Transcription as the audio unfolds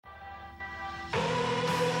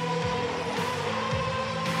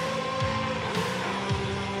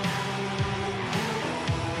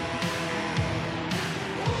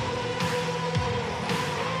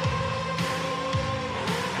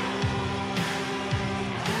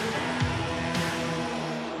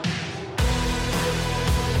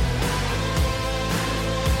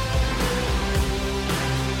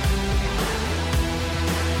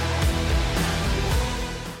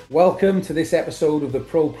Welcome to this episode of the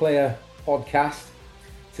Pro Player Podcast.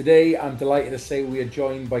 Today, I'm delighted to say we are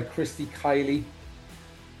joined by Kristi Kiely.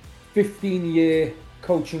 15-year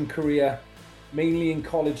coaching career, mainly in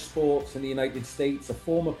college sports in the United States, a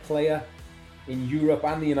former player in Europe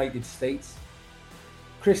and the United States.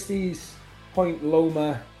 Kristi's Point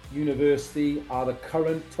Loma University are the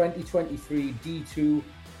current 2023 D2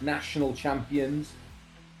 national champions.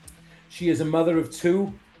 She is a mother of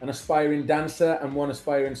two, an aspiring dancer and one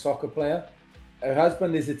aspiring soccer player. Her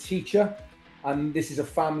husband is a teacher, and this is a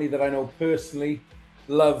family that I know personally,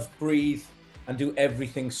 love, breathe, and do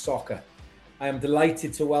everything soccer. I am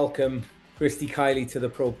delighted to welcome Kristi Kiely to the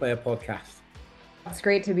Pro Player Podcast. It's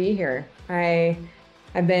great to be here.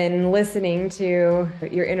 I've been listening to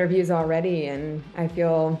your interviews already, and I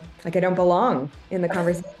feel like I don't belong in the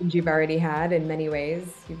conversations you've already had in many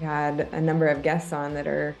ways. You've had a number of guests on that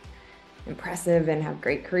are impressive and have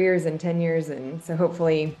great careers and tenures, and so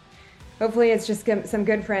hopefully it's just some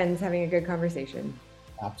good friends having a good conversation.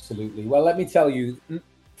 Absolutely. Well, let me tell you,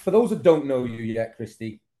 for those that don't know you yet,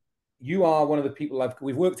 Kristi, you are one of the people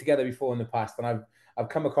we've worked together before in the past, and I've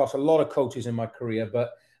come across a lot of coaches in my career,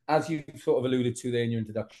 but as you sort of alluded to there in your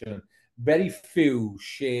introduction, very few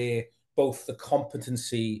share both the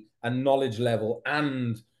competency and knowledge level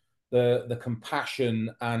and the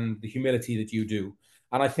compassion and the humility that you do.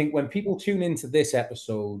 And I think when people tune into this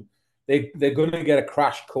episode, they're going to get a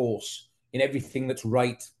crash course in everything that's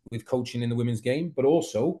right with coaching in the women's game, but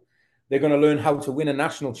also they're going to learn how to win a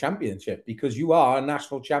national championship, because you are a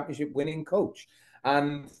national championship winning coach.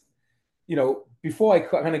 And, you know, before I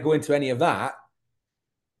kind of go into any of that,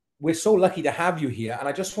 we're so lucky to have you here. And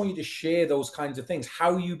I just want you to share those kinds of things,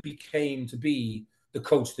 how you became to be the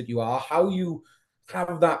coach that you are, how you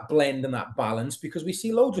have that blend and that balance, because we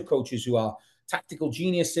see loads of coaches who are tactical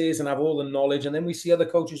geniuses and have all the knowledge. And then we see other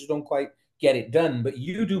coaches who don't quite get it done, but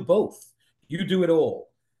you do both. You do it all.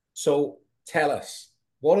 So tell us,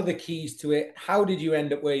 what are the keys to it? How did you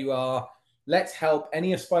end up where you are? Let's help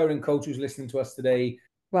any aspiring coach who's listening to us today.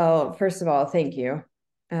 Well, first of all, thank you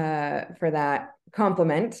for that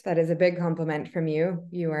compliment. That is a big compliment from you.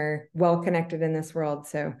 You are well connected in this world,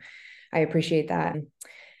 so I appreciate that.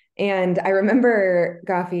 And I remember,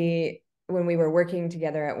 Goffy, when we were working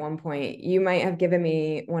together at one point, you might have given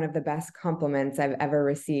me one of the best compliments I've ever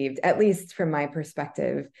received, at least from my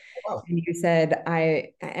perspective. Wow. And you said,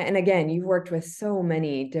 and again, you've worked with so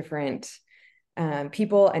many different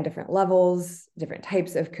people and different levels, different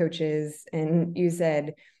types of coaches. And you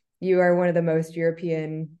said, you are one of the most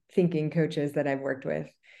European thinking coaches that I've worked with.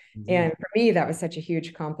 Mm-hmm. And for me, that was such a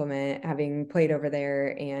huge compliment, having played over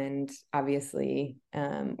there and obviously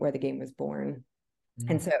where the game was born.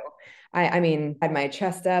 Mm-hmm. And so I mean, I had my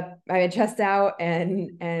chest out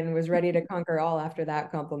and was ready to conquer all after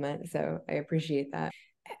that compliment. So I appreciate that.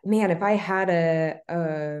 Man, if I had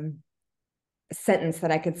a sentence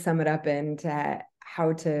that I could sum it up into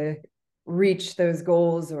how to reach those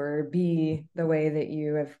goals or be the way that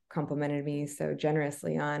you have complimented me so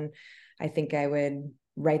generously on, I think I would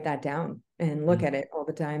write that down and look at it all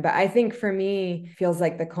the time. But I think for me, it feels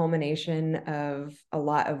like the culmination of a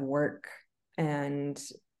lot of work and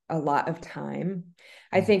a lot of time.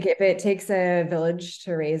 I think if it takes a village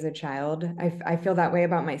to raise a child, I feel that way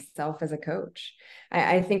about myself as a coach.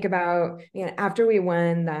 I think about, you know, after we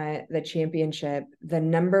won the championship, the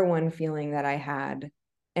number one feeling that I had,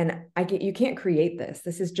 and you can't create this.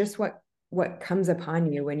 This is just what comes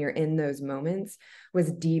upon you when you're in those moments,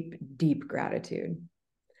 was deep, deep gratitude.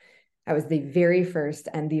 That was the very first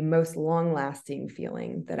and the most long-lasting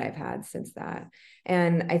feeling that I've had since that.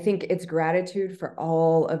 And I think it's gratitude for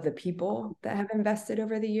all of the people that have invested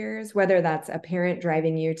over the years, whether that's a parent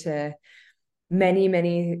driving you to many,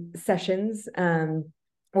 many sessions,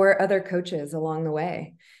 or other coaches along the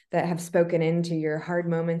way that have spoken into your hard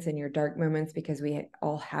moments and your dark moments, because we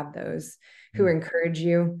all have those, who encourage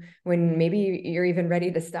you when maybe you're even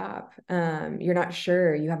ready to stop. You're not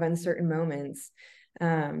sure, you have uncertain moments.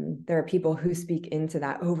 There are people who speak into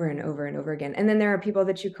that over and over and over again. And then there are people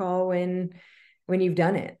that you call when you've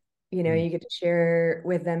done it. You know, you get to share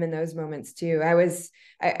with them in those moments too.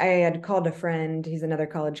 I had called a friend, he's another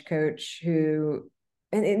college coach, who,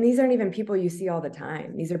 and these aren't even people you see all the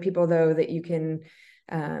time. These are people, though, that you can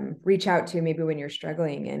reach out to maybe when you're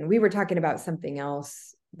struggling. And we were talking about something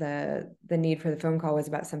else. The need for the phone call was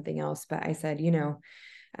about something else. But I said, you know,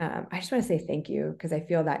 I just want to say thank you, because I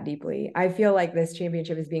feel that deeply. I feel like this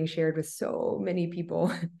championship is being shared with so many people.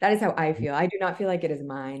 That is how I feel. I do not feel like it is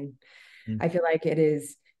mine. I feel like it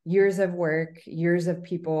is years of work, years of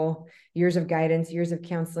people, years of guidance, years of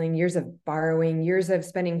counseling, years of borrowing, years of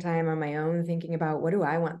spending time on my own, thinking about, what do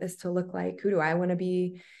I want this to look like? Who do I want to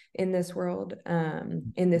be? in this world,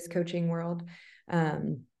 in this coaching world.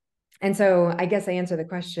 And so I guess I answer the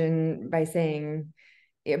question by saying,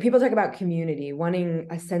 people talk about community, wanting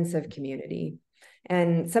a sense of community.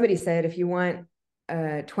 And somebody said, if you want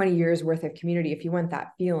 20 years worth of community, if you want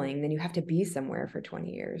that feeling, then you have to be somewhere for 20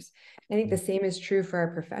 years. I think the same is true for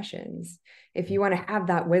our professions. If you want to have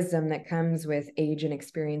that wisdom that comes with age and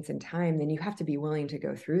experience and time, then you have to be willing to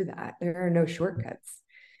go through that. There are no shortcuts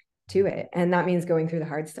to it. And that means going through the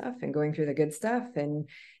hard stuff and going through the good stuff, and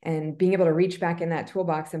being able to reach back in that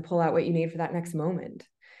toolbox and pull out what you need for that next moment.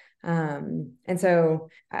 And so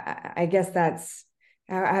I guess that's,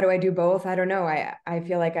 how do I do both? I don't know. I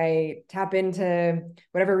feel like I tap into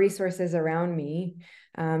whatever resources around me,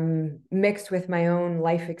 mixed with my own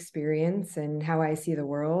life experience and how I see the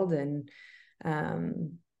world, and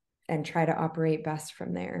try to operate best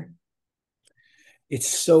from there. It's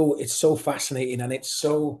so fascinating, and it's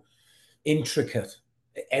so intricate.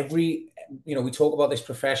 We talk about this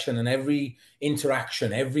profession, and every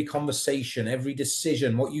interaction, every conversation, every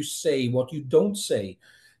decision, what you say, what you don't say,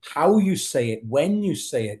 how you say it, when you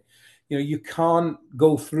say it. You can't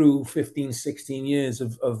go through 15, 16 years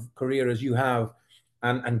of career as you have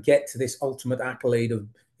and get to this ultimate accolade of,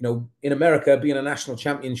 in America, being a national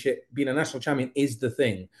champion is the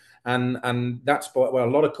thing. And that's what a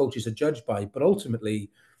lot of coaches are judged by. But ultimately,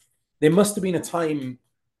 there must have been a time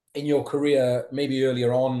in your career, maybe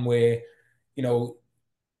earlier on, where,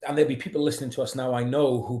 and there'll be people listening to us now, I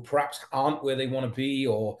know, who perhaps aren't where they want to be,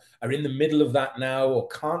 or are in the middle of that now, or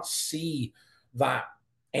can't see that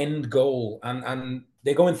end goal, and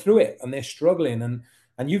they're going through it and they're struggling, and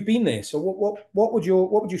you've been there. So what would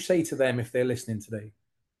you say to them if they're listening today?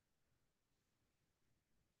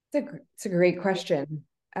 It's a great question.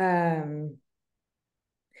 I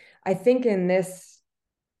think I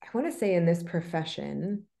want to say in this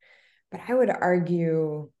profession, but I would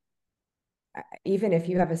argue, even if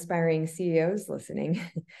you have aspiring CEOs listening,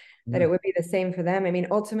 that it would be the same for them. I mean,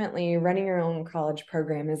 ultimately, running your own college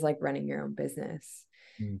program is like running your own business.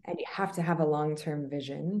 And you have to have a long-term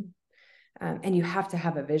vision, and you have to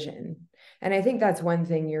have a vision. And I think that's one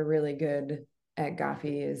thing you're really good at,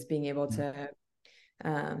 Gafi, is being able to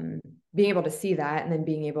see that, and then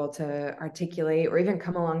being able to articulate or even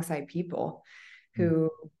come alongside people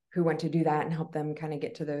who want to do that and help them kind of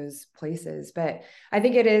get to those places. But I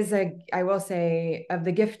think it is I will say, of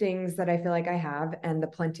the giftings that I feel like I have and the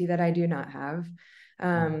plenty that I do not have,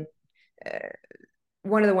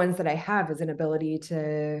 one of the ones that I have is an ability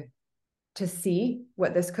to see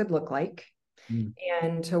what this could look like,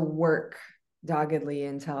 and to work doggedly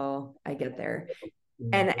until I get there.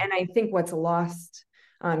 And I think what's lost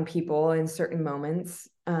on people in certain moments,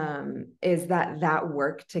 is that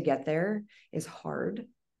work to get there is hard,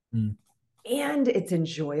 and it's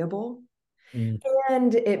enjoyable,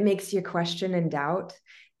 and it makes you question and doubt,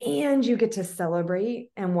 and you get to celebrate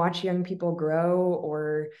and watch young people grow,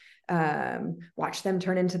 or watch them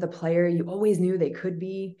turn into the player you always knew they could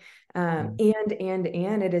be. And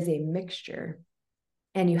it is a mixture,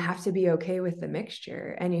 and you have to be okay with the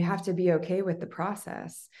mixture, and you have to be okay with the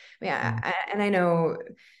process. And I know,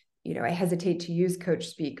 I hesitate to use coach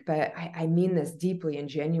speak, but I mean this deeply and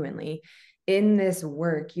genuinely. In this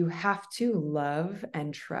work, you have to love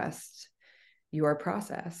and trust your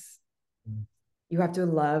process. You have to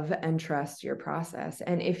love and trust your process.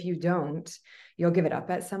 And if you don't, you'll give it up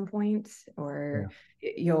at some point, or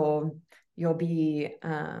you'll be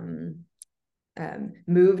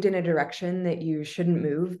moved in a direction that you shouldn't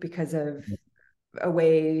move because of a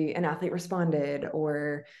way an athlete responded,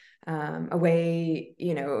 or a way,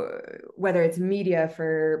 whether it's media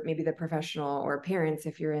for maybe the professional, or parents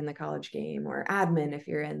if you're in the college game, or admin if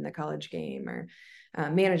you're in the college game, or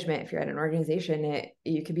management if you're at an organization.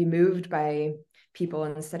 You could be moved by people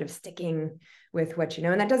instead of sticking with what you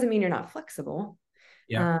know. And that doesn't mean you're not flexible,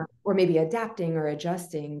 or maybe adapting or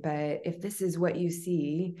adjusting. But if this is what you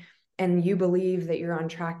see, and you believe that you're on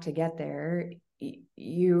track to get there,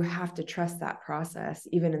 you have to trust that process,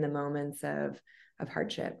 even in the moments of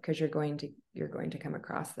hardship, because you're going to come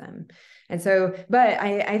across them. And so, but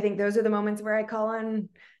I think those are the moments where I call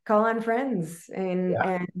on friends, and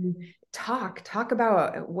talk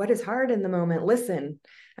about what is hard in the moment. Listen,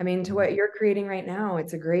 I mean, to what you're creating right now,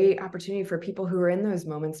 it's a great opportunity for people who are in those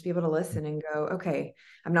moments to be able to listen and go, okay,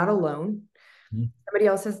 I'm not alone. Somebody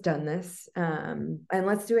else has done this, and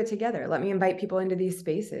let's do it together. Let me invite people into these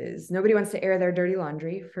spaces. Nobody wants to air their dirty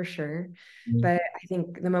laundry, for sure. But I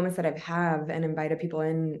think the moments that I've and invited people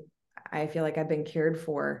in, I feel like I've been cared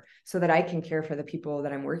for, so that I can care for the people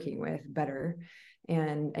that I'm working with better,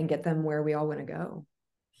 and get them where we all want to go.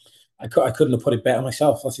 I couldn't have put it better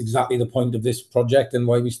myself. That's exactly the point of this project and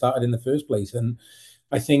why we started in the first place. And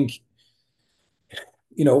I think,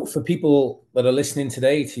 for people that are listening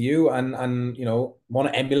today to you and want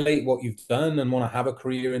to emulate what you've done and want to have a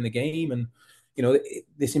career in the game, and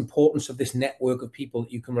this importance of this network of people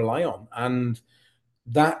that you can rely on, and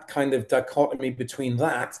that kind of dichotomy between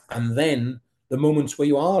that and then the moments where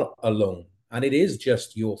you are alone and it is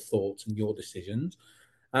just your thoughts and your decisions.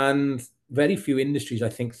 And very few industries, I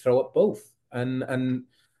think, throw up both. And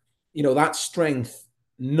that strength,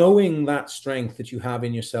 knowing that strength that you have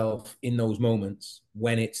in yourself in those moments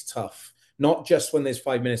when it's tough, not just when there's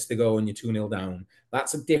 5 minutes to go and you're 2-0 down.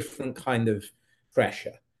 That's a different kind of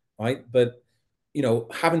pressure, right? But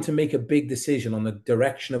having to make a big decision on the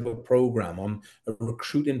direction of a program, on a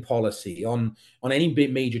recruiting policy, on any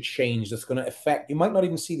big major change that's going to affect, you might not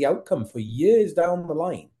even see the outcome for years down the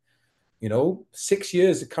line. 6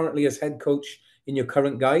 years currently as head coach in your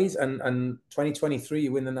current guys, and 2023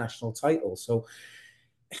 you win the national title. So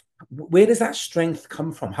where does that strength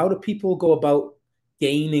come from? How do people go about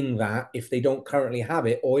gaining that if they don't currently have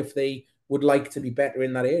it, or if they would like to be better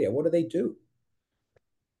in that area? What do they do?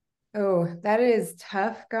 Oh, that is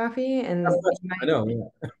tough, Goffy. And I know.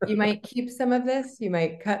 Yeah. you might keep some of this, you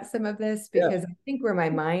might cut some of this, Yeah. because I think where my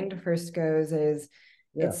mind first goes is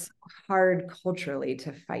it's hard culturally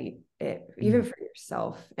to fight it, even for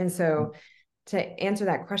yourself. And so to answer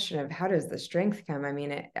that question of how does the strength come? I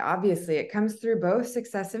mean, obviously it comes through both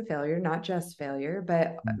success and failure, not just failure,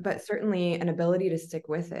 but certainly an ability to stick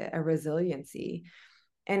with it, a resiliency.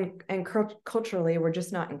 And culturally, we're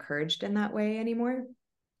just not encouraged in that way anymore.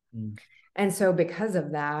 And so because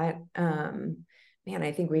of that, man,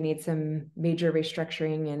 I think we need some major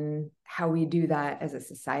restructuring in how we do that as a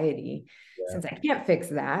society, since I can't fix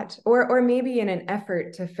that, or maybe in an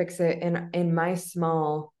effort to fix it in my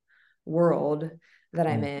small world that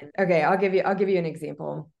I'm in. Okay, I'll give you an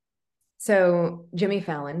example. So Jimmy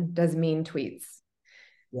Fallon does mean tweets,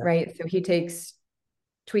 right? So he takes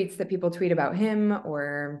tweets that people tweet about him,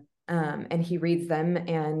 and he reads them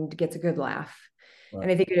and gets a good laugh. Right.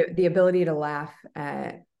 And I think the ability to laugh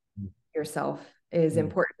at yourself is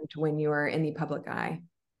important when you're in the public eye,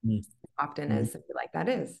 often as something like that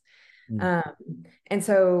is. And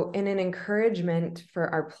so in an encouragement for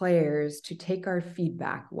our players to take our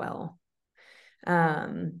feedback well,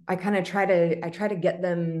 I try to get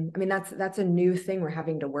them. I mean, that's a new thing we're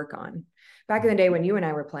having to work on. Back in the day when you and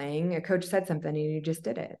I were playing, a coach said something and you just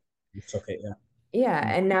did it. It's okay. Yeah. Yeah.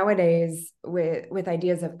 And nowadays with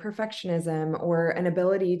ideas of perfectionism or an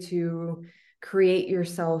ability to create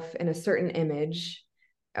yourself in a certain image,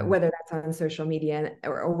 whether that's on social media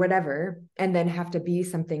or whatever, and then have to be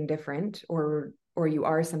something different or you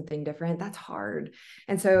are something different, that's hard.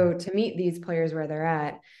 And so to meet these players where they're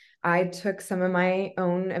at, I took some of my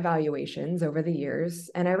own evaluations over the years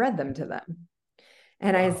and I read them to them.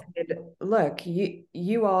 And I said, look,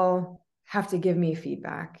 you all have to give me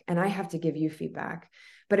feedback and I have to give you feedback.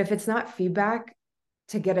 But if it's not feedback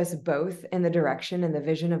to get us both in the direction and the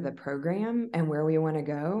vision of the program and where we want to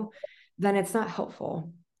go, then it's not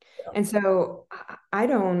helpful. And so I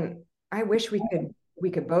wish we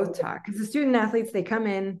could both talk, because the student athletes, they come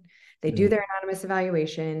in, they do their anonymous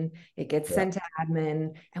evaluation, it gets sent to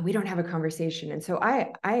admin, and we don't have a conversation. And so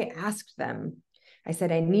I asked them, I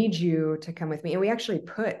said, I need you to come with me. And we actually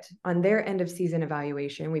put on their end of season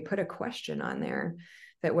evaluation, we put a question on there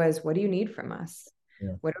that was, what do you need from us?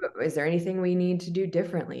 What is there anything we need to do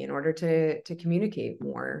differently in order to communicate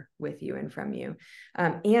more with you and from you?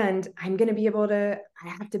 And I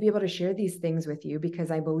have to be able to share these things with you because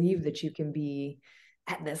I believe that you can be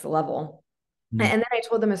at this level. And then I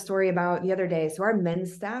told them a story about the other day. So our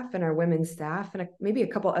men's staff and our women's staff and maybe a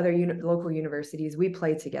couple other local universities, we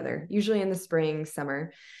play together, usually in the spring,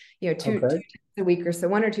 summer, two times a week or so,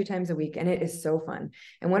 1 or 2 times a week. And it is so fun.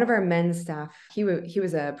 And one of our men's staff, he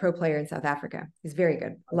was a pro player in South Africa. He's very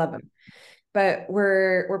good. Love him. But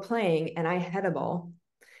we're playing and I head a ball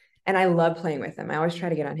and I love playing with him. I always try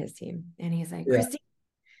to get on his team. And he's like, Kristi.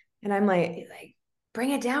 And I'm like,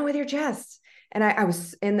 bring it down with your chest. And I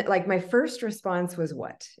was in, like, my first response was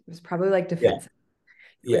what? It was probably like defensive.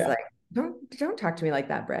 It was like, don't talk to me like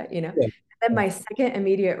that, Brett, And then my second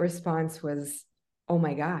immediate response was, oh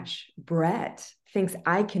my gosh, Brett thinks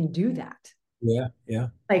I can do that. Yeah.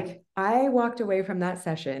 Like, I walked away from that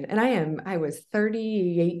session and I was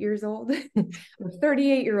 38 years old, a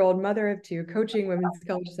 38-year-old mother of 2 coaching women's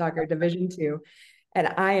college soccer Division II.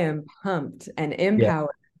 And I am pumped and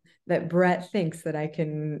empowered that Brett thinks that I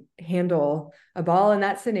can handle a ball in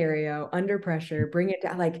that scenario under pressure, bring it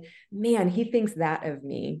down. Like, man, he thinks that of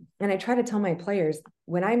me. And I try to tell my players,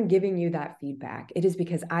 when I'm giving you that feedback, it is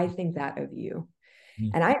because I think that of you.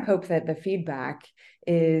 And I hope that the feedback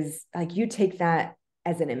is like, you take that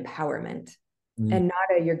as an empowerment and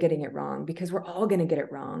not a you're getting it wrong, because we're all going to get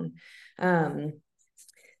it wrong.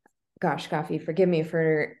 Gosh, Coffee, forgive me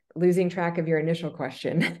for losing track of your initial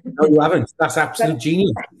question. No, you haven't. That's absolute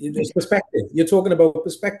genius. It's perspective. You're talking about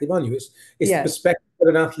perspective, aren't you? It's the perspective that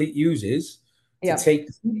an athlete uses to take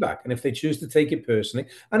the feedback, and if they choose to take it personally.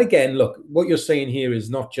 And again, look, what you're saying here is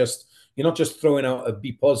you're not just throwing out a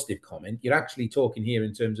be positive comment. You're actually talking here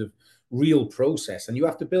in terms of real process, and you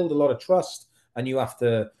have to build a lot of trust, and you have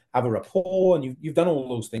to have a rapport, and you've done all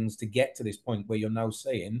those things to get to this point where you're now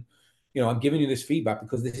saying, I'm giving you this feedback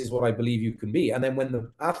because this is what I believe you can be. And then when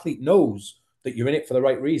the athlete knows that you're in it for the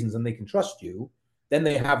right reasons and they can trust you, then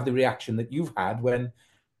they have the reaction that you've had when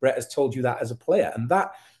Brett has told you that as a player. And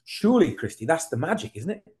that, surely, Kristi, that's the magic, isn't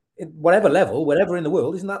it? At whatever level, whatever in the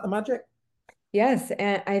world, isn't that the magic? Yes,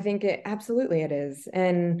 and I think absolutely it is.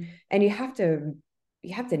 And you have to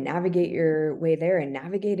navigate your way there. And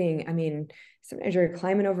navigating, I mean, sometimes you're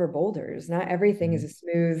climbing over boulders. Not everything is a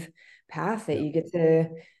smooth path that you get to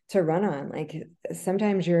run on. Like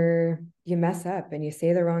sometimes you mess up and you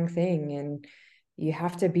say the wrong thing, and you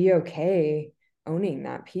have to be okay owning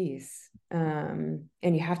that piece. And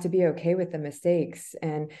you have to be okay with the mistakes.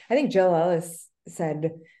 And I think Jill Ellis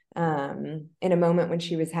said in a moment when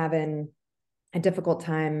she was having a difficult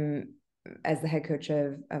time as the head coach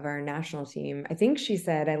of our national team, I think she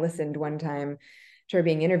said, I listened one time to her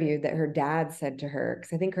being interviewed, that her dad said to her,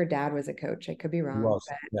 because I think her dad was a coach, I could be wrong, Was.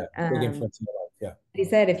 but Yeah. Big influence in your life. Yeah. he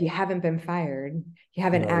said, if you haven't been fired, you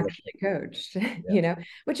haven't actually coached,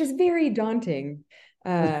 which is very daunting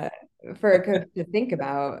for a coach to think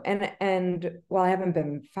about. And while I haven't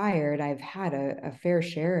been fired, I've had a fair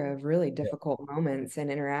share of really difficult moments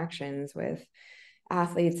and interactions with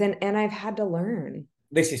athletes, and I've had to learn.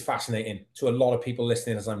 This is fascinating to a lot of people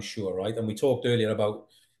listening, as I'm sure, right? And we talked earlier about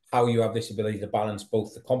how you have this ability to balance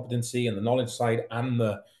both the competency and the knowledge side and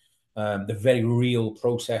the very real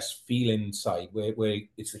process feeling side, where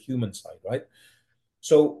it's the human side, right?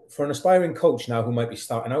 So for an aspiring coach now who might be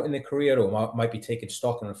starting out in their career or might be taking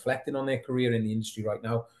stock and reflecting on their career in the industry right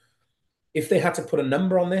now, if they had to put a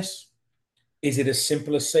number on this, is it as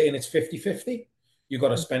simple as saying it's 50-50? You've got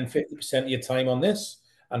to spend 50% of your time on this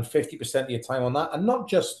and 50% of your time on that. And not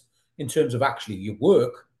just in terms of actually your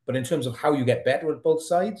work, but in terms of how you get better at both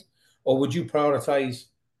sides? Or would you prioritize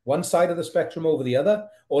one side of the spectrum over the other?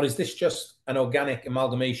 Or is this just an organic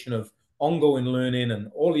amalgamation of ongoing learning and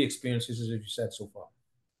all the experiences, as you said so far?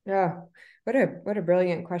 Yeah, what a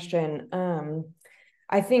brilliant question.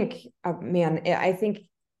 I think, man, I think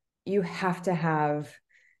you have to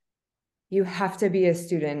be a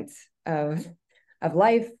student of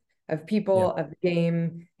life, of people, of the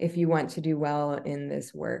game, if you want to do well in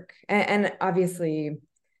this work. And obviously,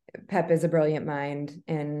 Pep is a brilliant mind,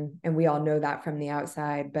 and we all know that from the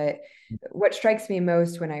outside. But what strikes me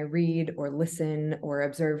most when I read or listen or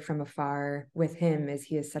observe from afar with him is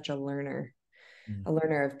he is such a learner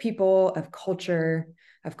of people, of culture,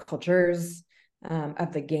 of cultures,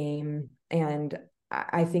 of the game. And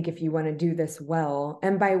I think if you want to do this well,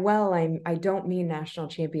 and by well, I don't mean national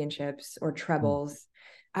championships or trebles.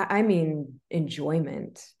 I mean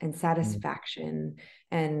enjoyment and satisfaction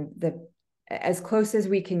and as close as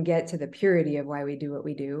we can get to the purity of why we do what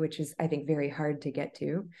we do, which is, I think, very hard to get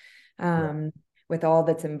to, with all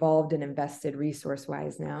that's involved and invested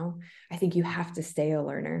resource-wise now. I think you have to stay a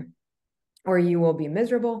learner, or you will be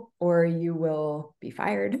miserable, or you will be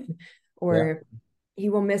fired, or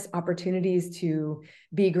you will miss opportunities to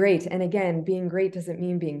be great. And again, being great doesn't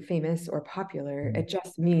mean being famous or popular. It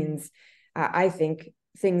just means, I think,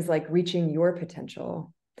 things like reaching your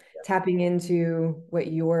potential, tapping into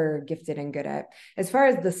what you're gifted and good at. As far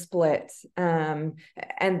as the split, and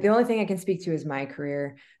the only thing I can speak to is my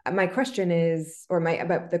career. My question is,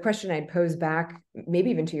 but the question I'd pose back,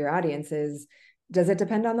 maybe even to your audience, is, does it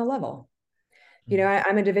depend on the level?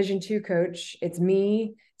 I'm a Division II coach. It's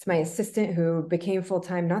me. It's my assistant who became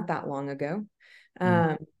full-time not that long ago.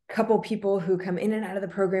 Couple people who come in and out of the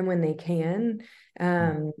program when they can.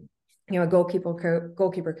 A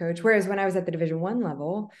goalkeeper coach. Whereas when I was at the Division I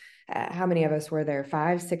level, how many of us were there?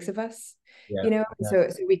 5, 6 of us. So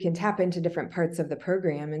we can tap into different parts of the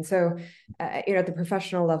program. And so, at the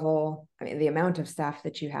professional level, I mean, the amount of staff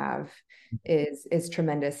that you have is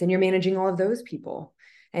tremendous, and you're managing all of those people.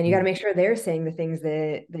 And you got to make sure they're saying the things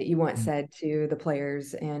that you want said to the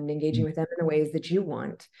players and engaging with them in the ways that you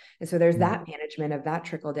want. And so there's that management of that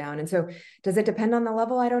trickle down. And so does it depend on the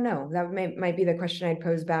level? I don't know. That might be the question I'd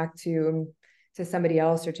pose back to somebody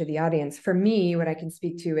else or to the audience. For me, what I can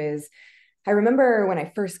speak to is I remember when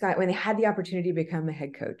when they had the opportunity to become a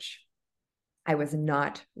head coach, I was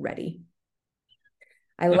not ready.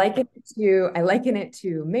 I liken it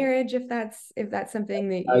to marriage, if that's something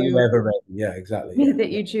that Are you you ever ready? Yeah, exactly. Yeah.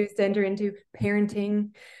 that you choose to enter into.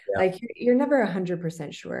 Parenting, Yeah. like you're never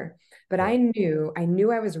 100% sure, but Yeah. I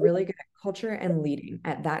knew I was really good at culture and leading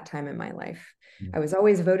at that time in my life. I was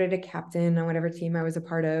always voted a captain on whatever team I was a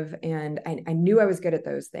part of, and I knew I was good at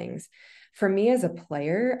those things. For me as a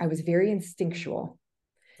player, I was very instinctual.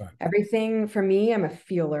 Right. Everything for me, I'm a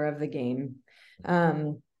feeler of the game.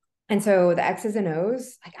 And so the X's and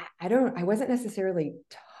O's, like I wasn't necessarily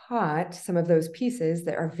taught some of those pieces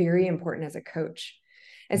that are very important as a coach.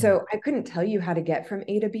 And so I couldn't tell you how to get from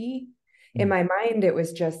A to B. In my mind, it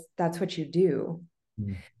was just that's what you do.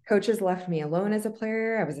 Coaches left me alone as a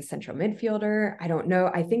player. I was a central midfielder. I don't know.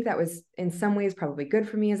 I think that was in some ways probably good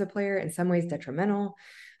for me as a player, in some ways detrimental.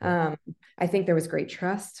 I think there was great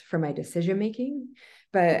trust for my decision making.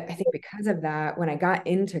 But I think because of that, when I got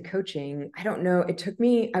into coaching, I don't know,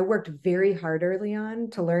 I worked very hard early on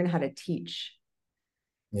to learn how to teach.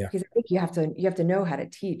 Yeah. Because I think you have to know how to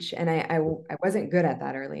teach. And I wasn't good at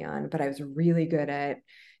that early on, but I was really good at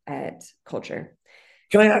culture.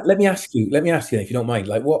 Let me ask you, if you don't mind,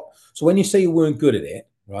 like so when you say you weren't good at it,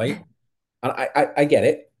 right? And I get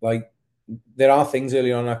it. Like there are things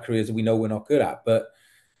early on in our careers that we know we're not good at, but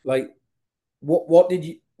like what did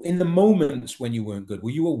you in the moments when you weren't good, were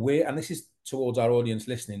you aware, and this is towards our audience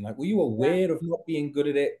listening, like were you aware of not being good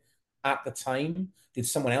at it at the time? Did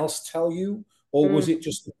someone else tell you, or was it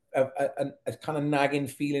just a kind of nagging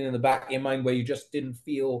feeling in the back of your mind where you just didn't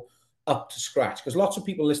feel up to scratch? Because lots of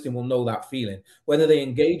people listening will know that feeling. Whether they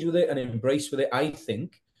engage with it and embrace with it, I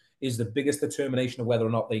think, is the biggest determination of whether or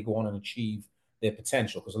not they go on and achieve their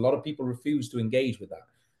potential. Because a lot of people refuse to engage with that.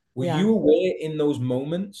 Were Yeah. you aware in those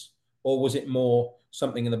moments, or was it more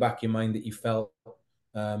something in the back of your mind that you felt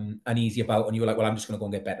uneasy about, and you were like, "Well, I'm just going to go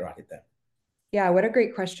and get better at it then"? Yeah, what a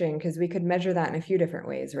great question, because we could measure that in a few different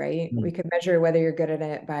ways, right? We could measure whether you're good at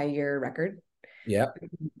it by your record, Yeah.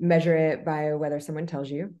 measure it by whether someone tells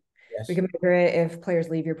you. We Yes. can measure it if players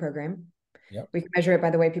leave your program. Yeah. We can measure it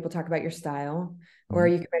by the way people talk about your style, or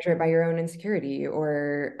you can measure it by your own insecurity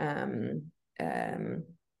or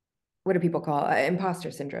what do people call imposter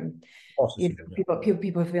syndrome? Imposter You know, syndrome.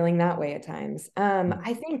 people feeling that way at times.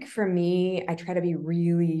 I think for me, I try to be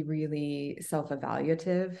really, really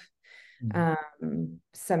self-evaluative.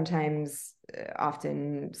 Sometimes,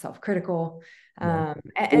 often self-critical, and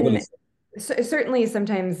certainly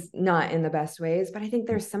sometimes not in the best ways. But I think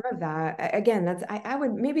there's some of that. Again, I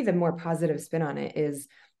would maybe the more positive spin on it is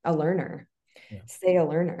a learner. Yeah. Stay a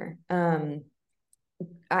learner.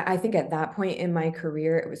 I think at that point in my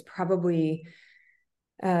career, it was probably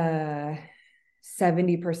 70%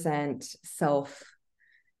 self,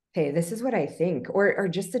 hey, this is what I think, or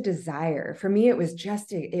just a desire. For me, it was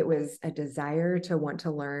a desire to want to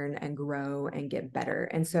learn and grow and get better.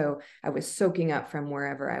 And so I was soaking up from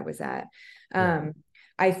wherever I was at.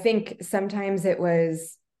 I think sometimes it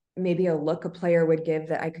was maybe a look a player would give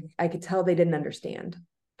that I could tell they didn't understand.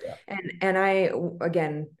 And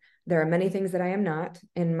again, there are many things that I am not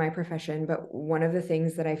in my profession, but one of the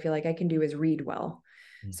things that I feel like I can do is read well.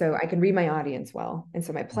 So I can read my audience well. And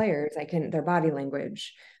so my players, their body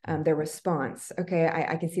language, their response. Okay,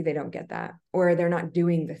 I can see they don't get that, or they're not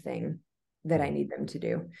doing the thing that I need them to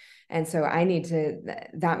do. And so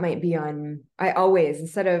that might be I always,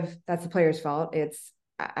 instead of that's the player's fault,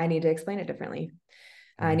 I need to explain it differently.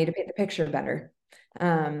 I need to paint the picture better.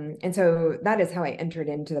 And so that is how I entered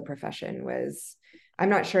into the profession. I'm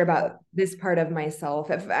not sure about this part of myself.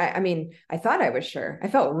 I thought I was sure. I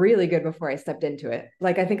felt really good before I stepped into it.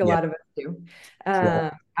 Like I think a lot of us do.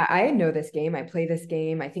 I know this game. I play this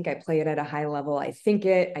game. I think I play it at a high level. I think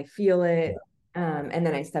it, I feel it. And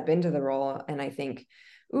then I step into the role and I think,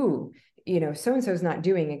 ooh, so-and-so is not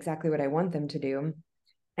doing exactly what I want them to do.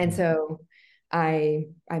 And so I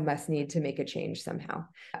must need to make a change somehow.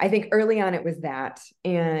 I think early on it was that.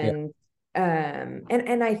 And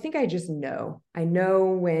I think I just know. I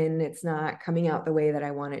know when it's not coming out the way that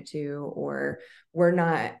I want it to, or we're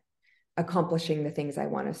not accomplishing the things I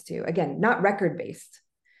want us to. Again, not record based.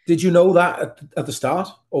 Did you know that at the start,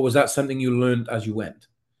 or was that something you learned as you went?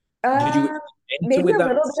 Did you enter Maybe with a that?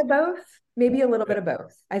 little bit of both. Maybe a little bit of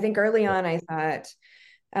both. I think early on I thought,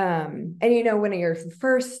 and when you're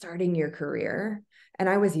first starting your career, And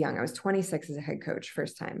I was young. I was 26 as a head coach,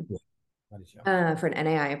 first time. Yeah, that is young. For an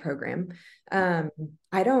NAIA program.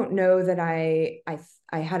 I don't know that I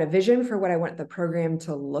had a vision for what I want the program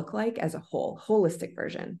to look like as a whole, holistic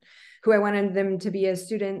version, who I wanted them to be as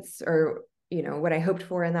students, or what I hoped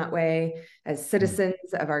for in that way, as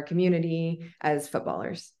citizens of our community, as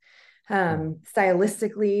footballers.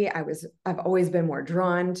 Stylistically, I've always been more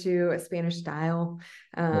drawn to a Spanish style.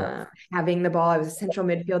 Having the ball, I was a central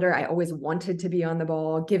midfielder. I always wanted to be on the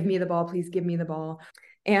ball. Give me the ball, please give me the ball.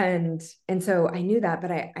 And so I knew that,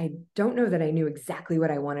 but I don't know that I knew exactly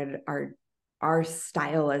what I wanted our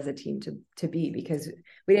style as a team to be, because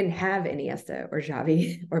we didn't have Iniesta or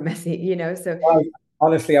Xavi or Messi, so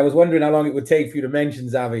honestly, I was wondering how long it would take for you to mention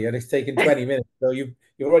Xavi, and it's taken 20 minutes. So you've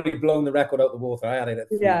already blown the record out the water. I had it at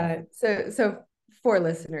 3. Yeah. So for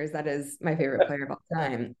listeners, that is my favorite player of all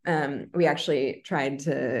time. We actually tried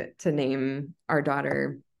to name our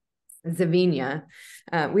daughter Zavinia.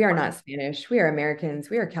 We are not Spanish. We are Americans.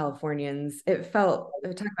 We are Californians. Talk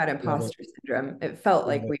about imposter syndrome. It felt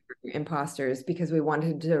like we were imposters because we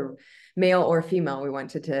wanted to, male or female, we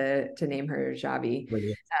wanted to name her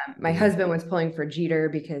Xavi. My husband was pulling for Jeter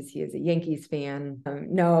because he is a Yankees fan.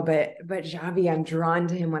 No, but Xavi, I'm drawn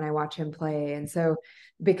to him when I watch him play. And so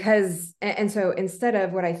so instead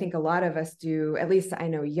of what I think a lot of us do, at least I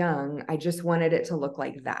know young, I just wanted it to look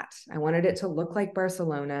like that. I wanted it to look like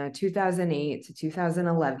Barcelona, 2008 to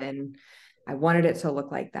 2011. I wanted it to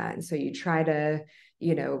look like that. And so you try to,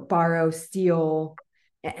 borrow, steal,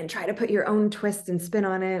 and try to put your own twist and spin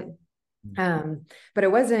on it. But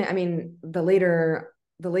it wasn't, I mean, the later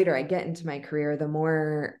I get into my career, the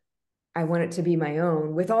more I want it to be my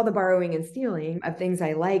own, with all the borrowing and stealing of things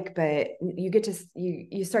I like, but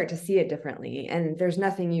you start to see it differently. And there's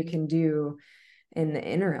nothing you can do in the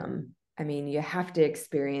interim. I mean, you have to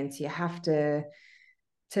experience, you have to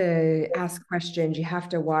ask questions, you have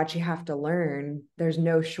to watch, you have to learn. There's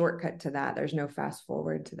no shortcut to that. There's no fast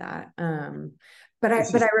forward to that. But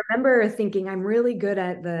I remember thinking I'm really good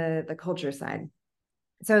at the culture side.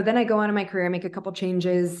 So then I go on in my career, I make a couple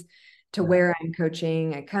changes to where I'm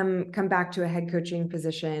coaching. I come back to a head coaching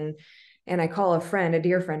position, and I call a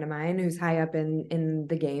dear friend of mine who's high up in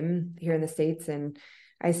the game here in the States. And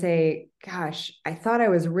I say, gosh, I thought I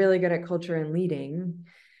was really good at culture and leading.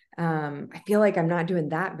 I feel like I'm not doing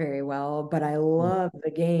that very well, but I love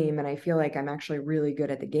the game, and I feel like I'm actually really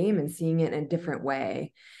good at the game and seeing it in a different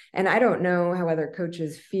way. And I don't know how other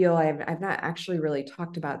coaches feel. I've not actually really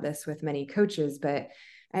talked about this with many coaches, but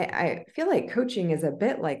I feel like coaching is a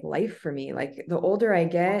bit like life for me. Like the older I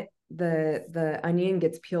get, the onion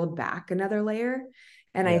gets peeled back another layer.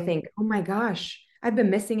 And I think, oh my gosh, I've been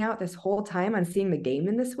missing out this whole time on seeing the game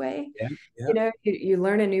in this way. You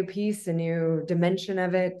learn a new piece, a new dimension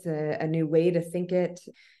of it, a new way to think it.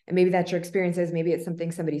 And maybe that's your experiences. Maybe it's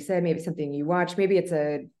something somebody said, maybe it's something you watch, maybe it's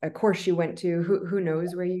a course you went to, who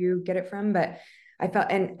knows where you get it from. But I felt,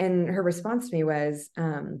 and her response to me was,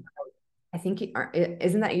 I think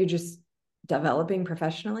isn't that you just developing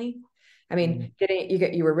professionally? I mean,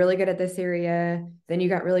 you were really good at this area, then you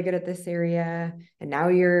got really good at this area, and now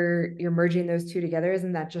you're merging those two together.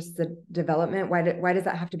 Isn't that just the development? Why does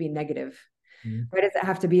that have to be negative? Why does it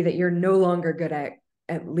have to be that you're no longer good at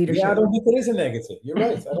leadership? Yeah, I don't think it is a negative. You're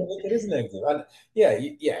right. I don't think it is a negative. And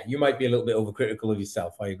you might be a little bit overcritical of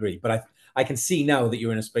yourself. I agree, but I can see now that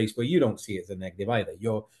you're in a space where you don't see it as a negative either.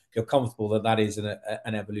 You're comfortable that is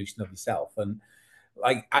an evolution of yourself. And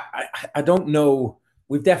like I don't know.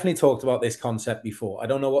 We've definitely talked about this concept before. I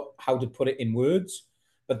don't know how to put it in words,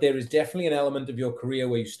 but there is definitely an element of your career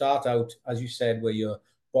where you start out, as you said, where you're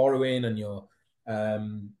borrowing and you're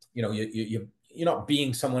you're not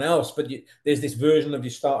being someone else, but there's this version of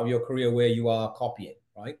your start of your career where you are copying,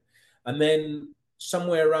 right? And then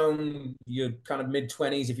somewhere around your kind of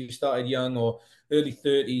mid-20s, if you started young, or early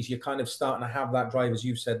 30s, you're kind of starting to have that drive, as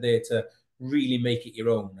you've said there, to really make it your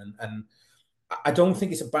own. And I don't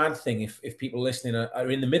think it's a bad thing if people listening are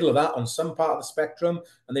in the middle of that on some part of the spectrum,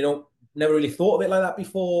 and they don't never really thought of it like that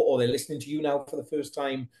before, or they're listening to you now for the first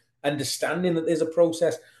time, understanding that there's a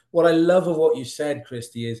process. What I love of what you said,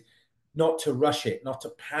 Kristi, is not to rush it, not to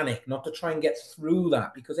panic, not to try and get through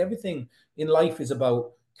that, because everything in life is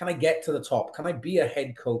about, can I get to the top? Can I be a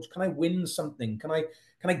head coach? Can I win something? Can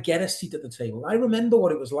I get a seat at the table? I remember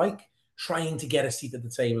what it was like trying to get a seat at the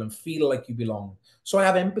table and feel like you belong. So I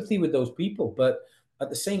have empathy with those people, but at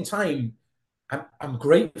the same time, I'm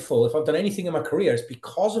grateful. If I've done anything in my career, it's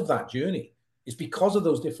because of that journey. It's because of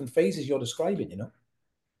those different phases you're describing,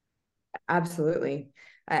 Absolutely.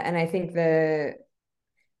 And I think the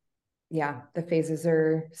phases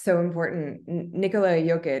are so important. Nikola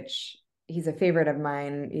Jokic, he's a favorite of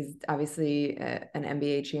mine. He's obviously an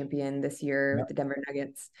NBA champion this year Yeah. with the Denver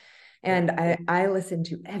Nuggets. And I listen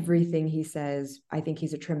to everything he says. I think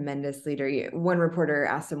he's a tremendous leader. One reporter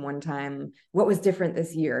asked him one time, what was different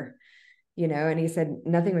this year? And he said,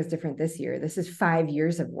 nothing was different this year. This is 5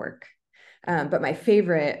 years of work. But my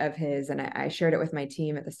favorite of his, and I shared it with my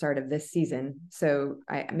team at the start of this season, so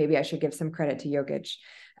maybe I should give some credit to Jokic.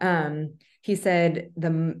 He said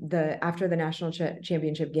the after the national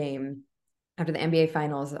championship game, after the NBA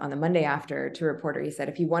finals on the Monday after, to a reporter, he said,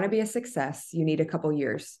 if you want to be a success, you need a couple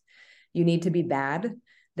years. You need to be bad,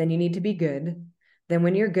 then you need to be good. Then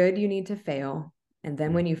when you're good, you need to fail. And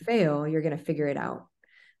then when you fail, you're going to figure it out.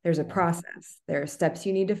 There's a process. There are steps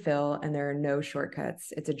you need to fill, and there are no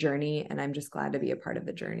shortcuts. It's a journey, and I'm just glad to be a part of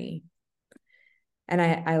the journey. And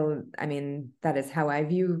I mean, that is how I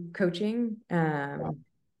view coaching.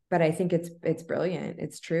 But I think it's brilliant.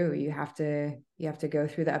 It's true. You have to go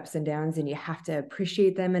through the ups and downs, and you have to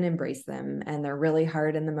appreciate them and embrace them. And they're really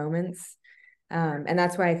hard in the moments. And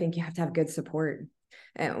that's why I think you have to have good support.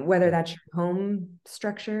 Whether that's your home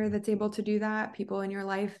structure that's able to do that, people in your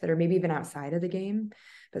life that are maybe even outside of the game,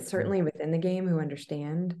 but certainly within the game who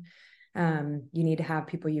understand. You need to have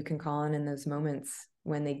people you can call in those moments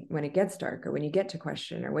when it gets dark, or when you get to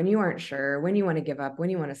question, or when you aren't sure, when you want to give up, when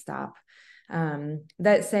you want to stop,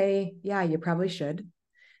 that say, yeah, you probably should,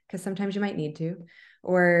 because sometimes you might need to,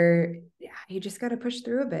 or yeah, you just got to push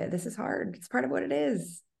through a bit. This is hard. It's part of what it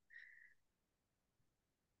is.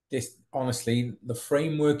 This, honestly, the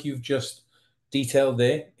framework you've just detailed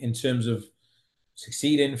there in terms of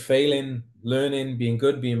succeeding, failing, learning, being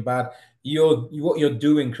good, being bad. What you're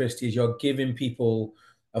doing, Kristi, is you're giving people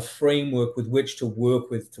a framework with which to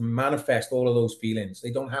work with to manifest all of those feelings.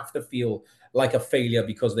 They don't have to feel like a failure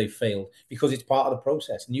because they failed, because it's part of the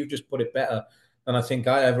process. And you've just put it better than I think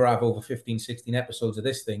I ever have over 15, 16 episodes of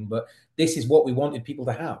this thing. But this is what we wanted people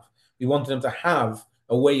to have. We wanted them to have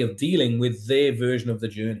a way of dealing with their version of the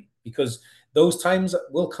journey, because those times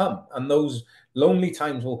will come, and those lonely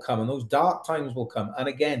times will come, and those dark times will come. And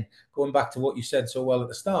again, going back to what you said so well at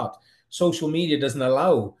the start, social media doesn't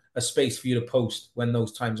allow a space for you to post when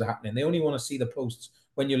those times are happening. They only want to see the posts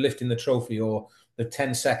when you're lifting the trophy, or the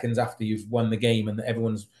 10 seconds after you've won the game and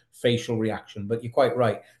everyone's facial reaction. But you're quite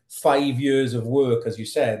right. 5 years of work, as you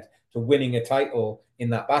said, to winning a title in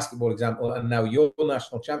that basketball example, and now your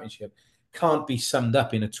national championship, can't be summed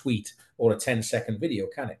up in a tweet or a 10-second video,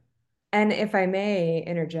 can it? And if I may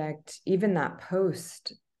interject, even that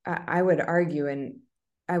post, I would argue,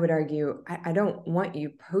 I don't want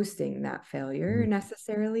you posting that failure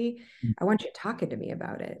necessarily. I want you talking to me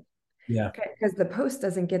about it. Yeah. Because the post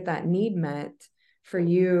doesn't get that need met for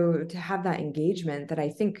you to have that engagement that I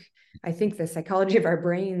think the psychology of our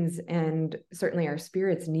brains and certainly our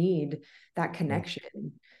spirits need, that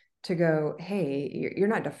connection to go, hey, you're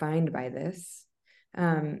not defined by this.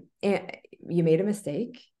 And you made a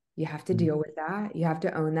mistake. You have to deal with that. You have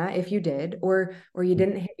to own that if you did, or you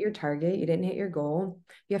didn't hit your target, you didn't hit your goal.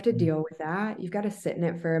 You have to deal with that. You've got to sit in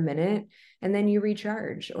it for a minute, and then you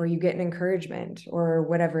recharge, or you get an encouragement, or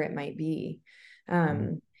whatever it might be.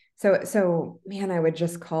 So man, I would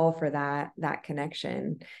just call for that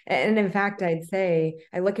connection. And in fact, I'd say,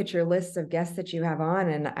 I look at your list of guests that you have on,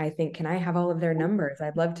 and I think, can I have all of their numbers?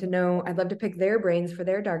 I'd love to know. I'd love to pick their brains for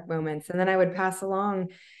their dark moments. And then I would pass along,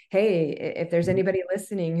 hey, if there's anybody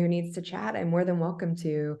listening who needs to chat, I'm more than welcome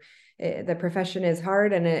to. The profession is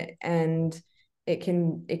hard, and it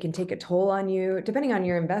can take a toll on you, depending on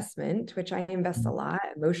your investment, which I invest a lot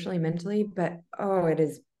emotionally, mentally, but oh, it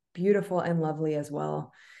is beautiful and lovely as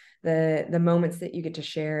well. The moments that you get to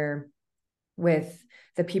share with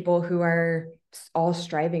the people who are all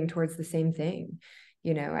striving towards the same thing.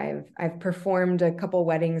 I've performed a couple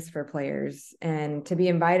weddings for players, and to be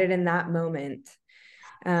invited in that moment,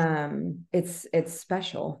 it's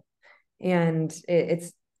special, and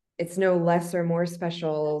it's no less or more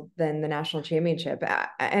special than the national championship,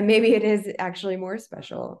 and maybe it is actually more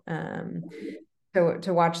special.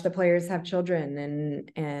 To watch the players have children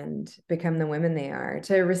and become the women they are,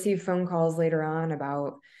 to receive phone calls later on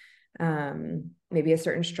about maybe a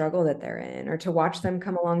certain struggle that they're in, or to watch them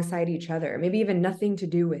come alongside each other, maybe even nothing to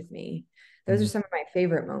do with me. Those are some of my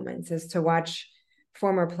favorite moments, is to watch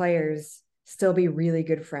former players still be really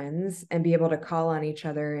good friends and be able to call on each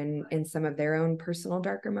other in some of their own personal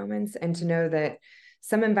darker moments, and to know that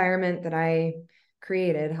some environment that I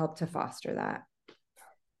created helped to foster that.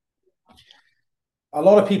 A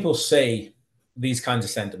lot of people say these kinds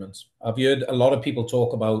of sentiments. I've heard a lot of people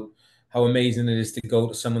talk about how amazing it is to go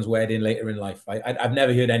to someone's wedding later in life. I've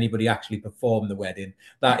never heard anybody actually perform the wedding.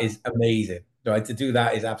 That is amazing, right? To do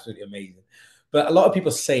that is absolutely amazing. But a lot of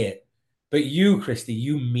people say it, But you, Kristi,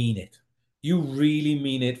 you mean it. You really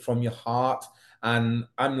mean it from your heart. And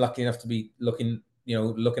I'm lucky enough to be looking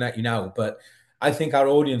at you now. But I think our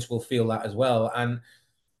audience will feel that as well. And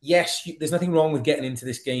yes, there's nothing wrong with getting into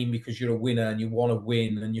this game because you're a winner and you want to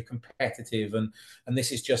win and you're competitive, and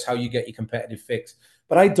this is just how you get your competitive fix.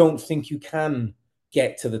 But I don't think you can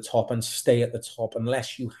get to the top and stay at the top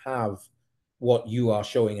unless you have what you are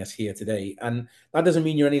showing us here today. And that doesn't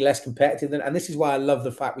mean you're any less competitive. And this is why I love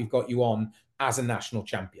the fact we've got you on as a national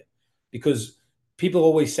champion, because people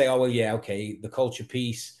always say, oh, well, yeah, okay, the culture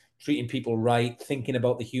piece, treating people right, thinking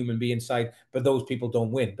about the human being side, but those people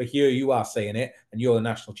don't win. But here you are saying it, and you're the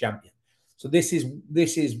national champion. So this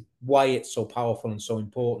is why it's so powerful and so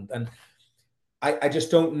important. And I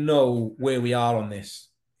just don't know where we are on this.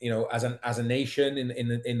 As a nation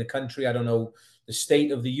in the country, I don't know the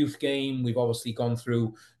state of the youth game. We've obviously gone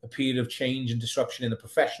through a period of change and disruption in the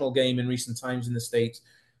professional game in recent times in the States.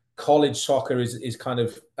 College soccer is kind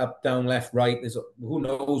of up, down, left, right. Who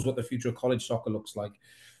knows what the future of college soccer looks like.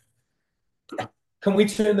 Can we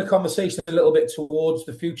turn the conversation a little bit towards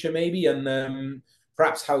the future, maybe, and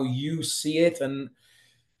perhaps how you see it? And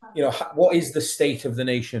what is the state of the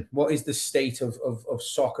nation? What is the state of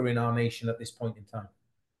soccer in our nation at this point in time?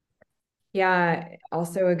 Yeah,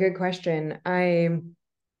 also a good question. And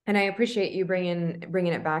I appreciate you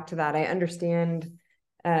bringing it back to that. I understand.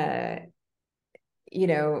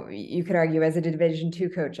 You could argue as a Division II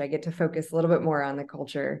coach, I get to focus a little bit more on the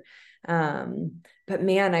culture. But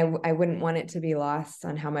man, I wouldn't want it to be lost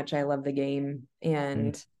on how much I love the game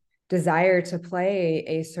and desire to play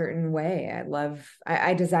a certain way.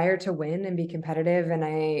 I desire to win and be competitive. And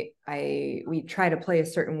we try to play a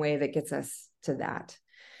certain way that gets us to that,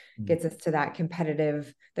 the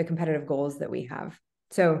competitive goals that we have.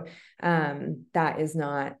 So that is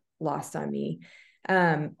not lost on me.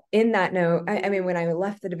 In that note, I mean, when I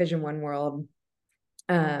left the Division I world,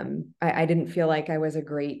 I didn't feel like I was a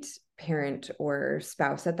great parent or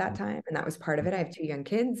spouse at that time. And that was part of it. I have 2 young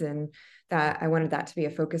kids, and that I wanted that to be a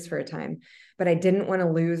focus for a time, but I didn't want to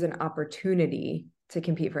lose an opportunity to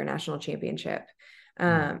compete for a national championship.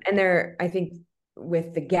 And I think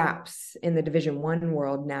with the gaps in the Division I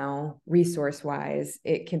world now, resource wise,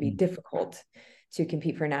 it can be difficult to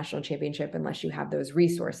compete for a national championship unless you have those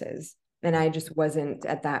resources. And I just wasn't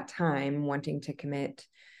at that time wanting to commit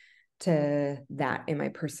to that in my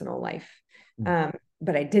personal life.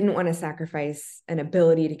 But I didn't want to sacrifice an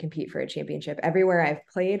ability to compete for a championship. Everywhere I've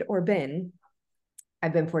played or been,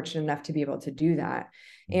 I've been fortunate enough to be able to do that.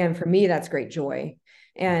 And for me, that's great joy.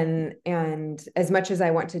 And as much as I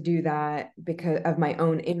want to do that because of my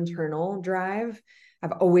own internal drive,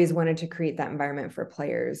 I've always wanted to create that environment for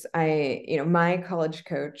players. My college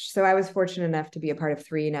coach, so I was fortunate enough to be a part of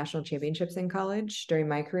 3 national championships in college during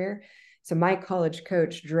my career. So my college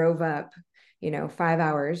coach drove up, 5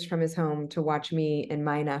 hours from his home to watch me in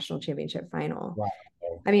my national championship final. Wow.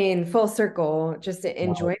 I mean, full circle, just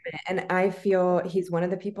enjoyment. Wow. And I feel he's one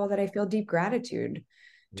of the people that I feel deep gratitude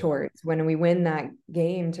towards when we win that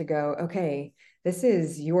game, to go, okay, this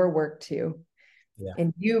is your work too. Yeah.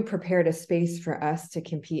 And you prepared a space for us to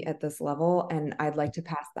compete at this level, and I'd like to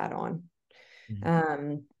pass that on.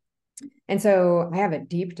 And so I have a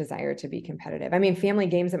deep desire to be competitive. I mean, family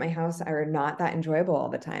games at my house are not that enjoyable all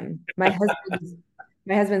the time. My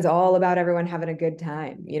husband's all about everyone having a good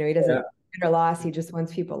time. He doesn't win or loss. He just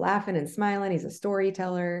wants people laughing and smiling. He's a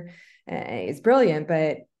storyteller. He's brilliant,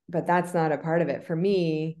 but that's not a part of it. For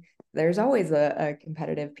me, there's always a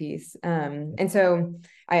competitive piece. And so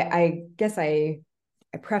I guess I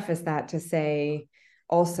preface that to say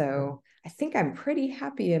also, I think I'm pretty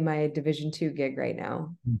happy in my Division II gig right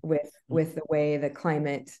now with the way the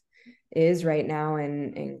climate is right now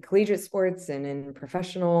in collegiate sports and in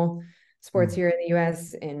professional sports here in the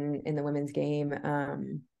US in the women's game.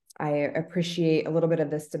 I appreciate a little bit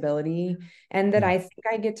of the stability, and that I think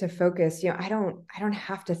I get to focus. I don't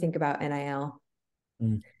have to think about NIL.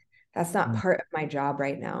 That's not part of my job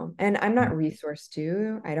right now. And I'm not resourced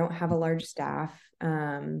to. I don't have a large staff.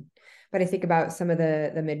 But I think about some of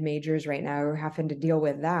the mid-majors right now who are having to deal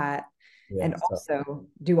with that and also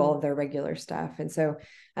do all of their regular stuff. And so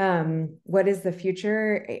what is the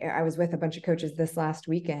future? I was with a bunch of coaches this last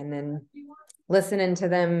weekend, and listening to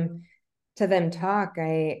them talk,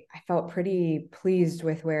 I felt pretty pleased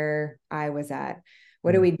with where I was at.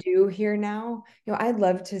 What do we do here now? I'd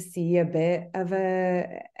love to see a bit of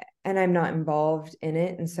and I'm not involved in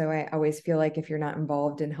it. And so I always feel like if you're not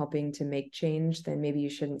involved in helping to make change, then maybe you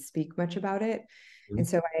shouldn't speak much about it. And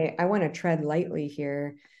so I want to tread lightly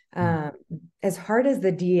here. As hard as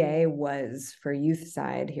the DA was for youth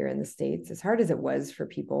side here in the States, as hard as it was for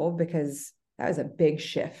people, because that was a big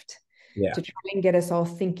shift. Yeah. to try and get us all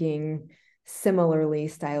thinking similarly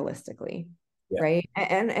stylistically, Yeah. right?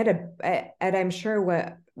 And at I'm sure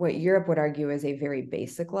what Europe would argue is a very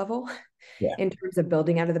basic level Yeah. in terms of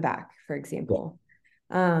building out of the back, for Yeah. example.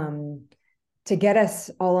 To get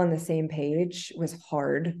us all on the same page was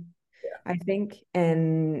hard, I think.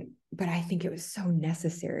 But I think it was so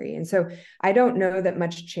necessary. And so I don't know that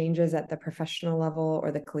much changes at the professional level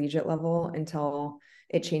or the collegiate level until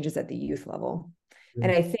it changes at the youth level. And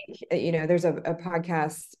I think, there's a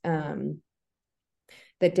podcast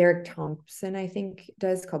that Derek Thompson, I think,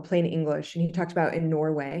 does, called Plain English. And he talked about in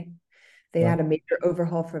Norway, they had a major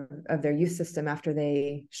overhaul of their youth system after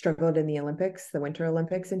they struggled in the Olympics, the Winter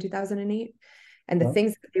Olympics in 2008. And the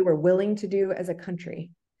things that they were willing to do as a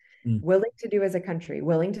country,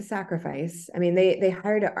 willing to sacrifice. I mean, they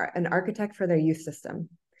hired an architect for their youth system,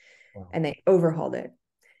 and they overhauled it.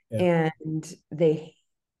 And they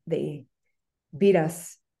beat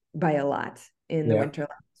us by a lot in the Winter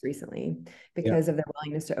Olympics recently because of their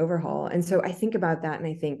willingness to overhaul. And so I think about that and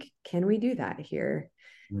I think, can we do that here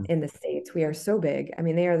in the States? We are so big. I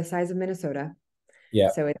mean, they are the size of Minnesota.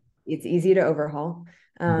 So it's easy to overhaul.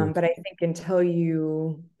 But I think until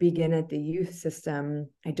you begin at the youth system,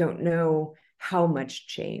 I don't know how much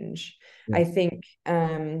change. I think,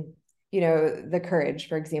 the Courage,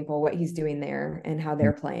 for example, what he's doing there and how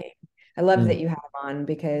they're playing. I love that you have him on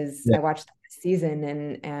because I watched this season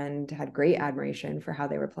and had great admiration for how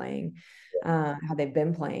they were playing, how they've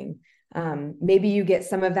been playing. Maybe you get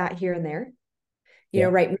some of that here and there,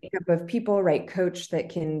 right makeup of people, right coach that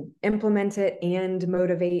can implement it and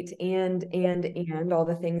motivate and all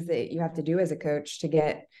the things that you have to do as a coach to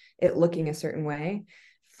get it looking a certain way,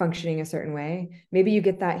 functioning a certain way. Maybe you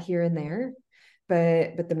get that here and there,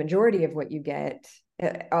 but the majority of what you get,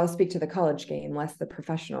 I'll speak to the college game, less the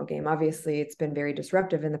professional game. Obviously, it's been very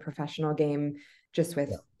disruptive in the professional game, just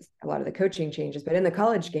with a lot of the coaching changes. But in the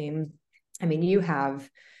college game, I mean, you have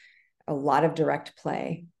a lot of direct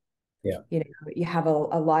play. You have a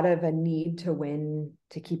lot of a need to win,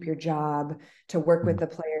 to keep your job, to work with the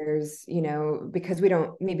players, because I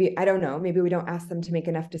don't know, maybe we don't ask them to make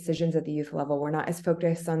enough decisions at the youth level. We're not as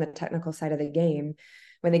focused on the technical side of the game.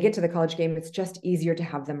 When they get to the college game, it's just easier to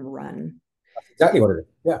have them run. That's exactly what it is.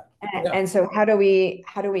 Yeah. And so how do we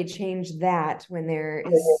change that when there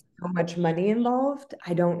is so much money involved?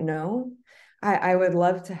 I don't know. I would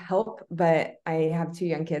love to help, but I have 2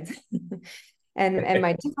 young kids. and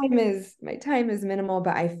my time is minimal,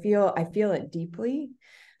 but I feel it deeply.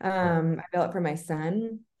 I feel it for my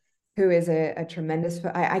son, who is a tremendous,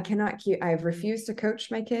 I've refused to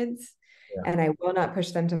coach my kids, and I will not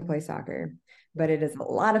push them to play soccer, but it is a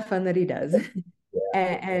lot of fun that he does.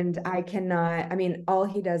 And I cannot, I mean, all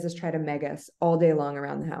he does is try to meg us all day long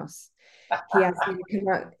around the house. He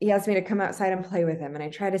asked me to come outside and play with him. And I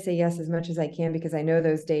try to say yes as much as I can, because I know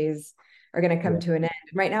those days are going to come to an end.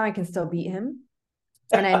 Right now I can still beat him.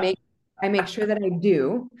 And I make sure that I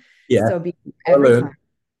do still beat him every time,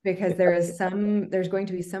 because there's going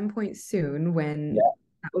to be some point soon when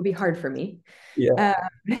that will be hard for me.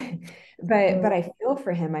 But I feel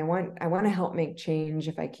for him. I want to help make change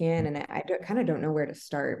if I can, and I kind of don't know where to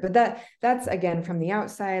start. But that's again from the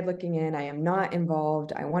outside looking in. I am not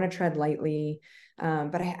involved. I want to tread lightly,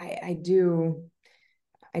 but I do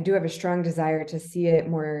have a strong desire to see it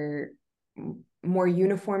more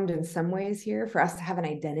uniformed in some ways here, for us to have an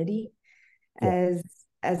identity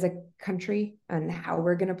as a country and how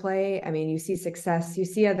we're going to play. I mean, you see success, you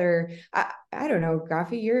see other, I don't know,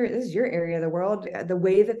 Gafi, this is your area of the world, the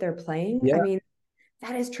way that they're playing. I mean,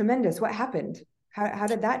 that is tremendous. What happened? How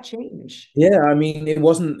did that change? Yeah, I mean, it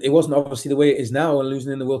wasn't obviously the way it is now, and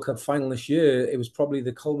losing in the World Cup final this year, it was probably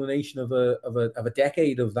the culmination of a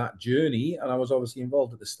decade of that journey. And I was obviously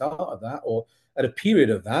involved at the start of that, or at a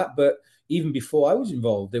period of that. But even before I was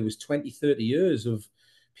involved, there was 20, 30 years of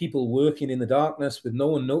people working in the darkness with no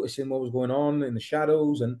one noticing what was going on in the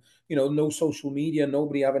shadows, and no social media,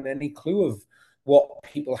 nobody having any clue of what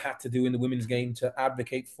people had to do in the women's game to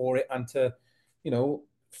advocate for it, and to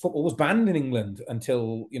football was banned in England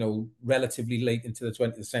until relatively late into the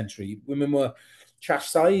 20th century. Women were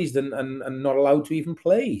chastised and not allowed to even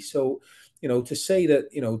play. So to say that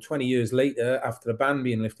 20 years later, after a ban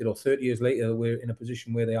being lifted, or 30 years later, we're in a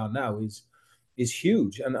position where they are now is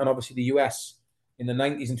huge. And obviously the US in the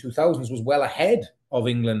 90s and 2000s was well ahead of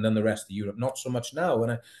England and the rest of Europe, not so much now.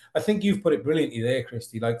 And I think you've put it brilliantly there,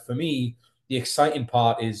 Kristi. Like, for me, the exciting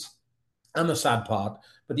part is, and the sad part,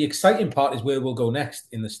 but the exciting part is where we'll go next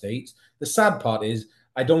in the States. The sad part is,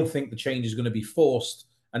 I don't think the change is going to be forced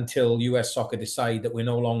until US soccer decide that we're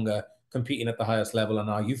no longer competing at the highest level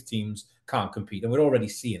and our youth teams can't compete. And we're already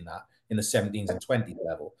seeing that in the 17s and 20s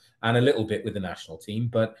level, and a little bit with the national team.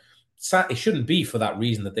 But it shouldn't be for that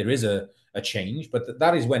reason that there is a change, but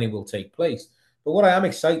that is when it will take place. But what I am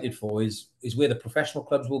excited for is where the professional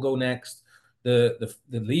clubs will go next, the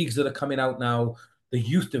leagues that are coming out now, the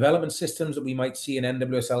youth development systems that we might see in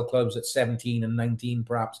NWSL clubs at 17 and 19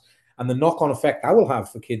 perhaps, and the knock-on effect that will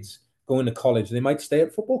have for kids going to college. They might stay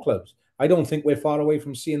at football clubs. I don't think we're far away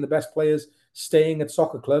from seeing the best players staying at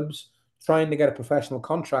soccer clubs, trying to get a professional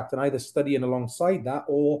contract and either studying alongside that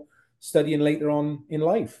or studying later on in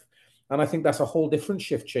life. And I think that's a whole different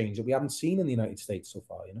shift change that we haven't seen in the United States so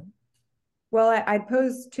far, you know? Well, I'd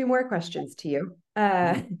pose two more questions to you,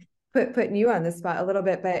 putting you on the spot a little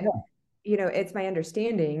bit, but it's my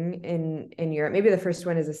understanding in Europe. Maybe the first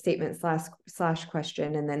one is a statement slash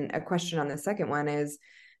question, and then a question on the second one is,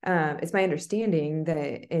 it's my understanding that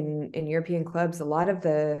in European clubs, a lot of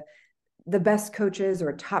the best coaches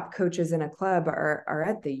or top coaches in a club are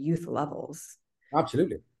at the youth levels.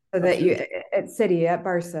 Absolutely. So that you at City, at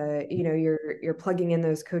Barca, you're plugging in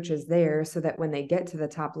those coaches there so that when they get to the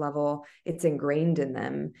top level, it's ingrained in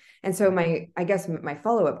them. And so I guess my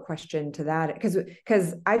follow-up question to that,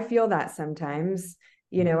 because I feel that sometimes,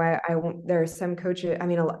 there are some coaches,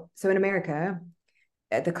 so in America,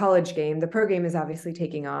 at the college game, the pro game is obviously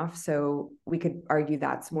taking off. So we could argue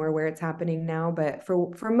that's more where it's happening now. But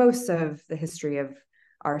for most of the history of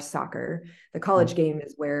our soccer, the college game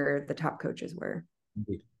is where the top coaches were.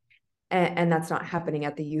 Indeed. And that's not happening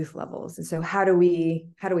at the youth levels. And so how do we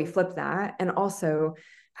flip that? And also,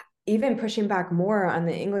 even pushing back more on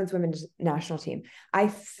the England's women's national team, I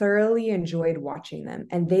thoroughly enjoyed watching them,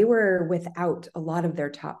 and they were without a lot of their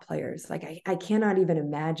top players. Like I cannot even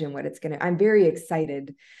imagine what it's going to, I'm very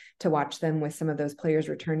excited to watch them with some of those players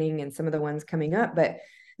returning and some of the ones coming up, but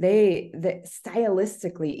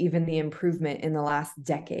stylistically, even the improvement in the last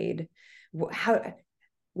decade,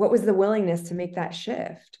 what was the willingness to make that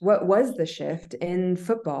shift? What was the shift in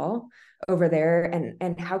football over there,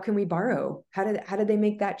 and how can we borrow? How did they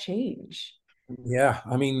make that change? Yeah,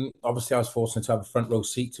 obviously I was fortunate to have a front row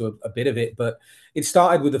seat to a bit of it, but it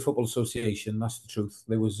started with the Football Association. That's the truth.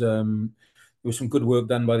 There was some good work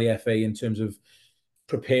done by the FA in terms of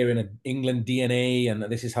preparing an England DNA, and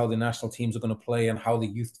this is how the national teams are going to play and how the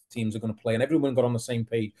youth teams are going to play, and everyone got on the same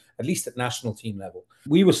page, at least at national team level.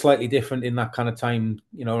 We were slightly different in that kind of time,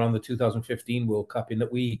 around the 2015 World Cup, in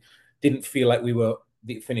that we didn't feel like we were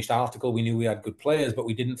the finished article. We knew we had good players, but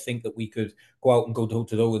we didn't think that we could go out and go toe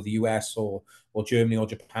to toe with the US or Germany or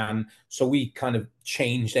Japan. So we kind of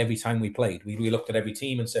changed every time we played. We looked at every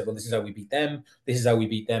team and said, well, this is how we beat them. This is how we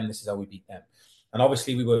beat them. This is how we beat them. And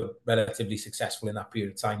obviously we were relatively successful in that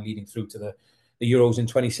period of time leading through to the Euros in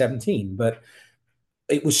 2017. But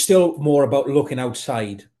it was still more about looking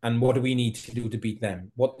outside and what do we need to do to beat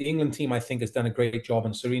them. What the England team, I think, has done a great job,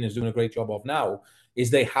 and Serena's doing a great job of now, is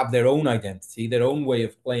they have their own identity, their own way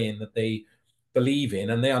of playing that they believe in,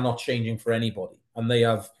 and they are not changing for anybody. And they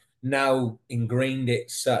have now ingrained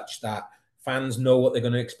it such that fans know what they're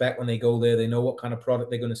going to expect when they go there. They know what kind of product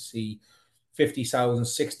they're going to see. 50,000,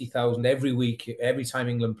 60,000 every week, every time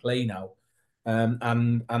England play now.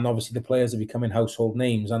 And obviously the players are becoming household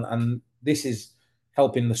names. And this is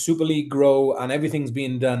helping the Super League grow, and everything's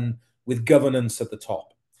being done with governance at the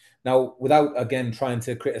top. Now, without, again, trying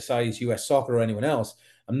to criticize US soccer or anyone else,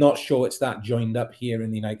 I'm not sure it's that joined up here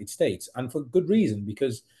in the United States. And for good reason,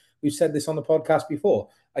 because we've said this on the podcast before.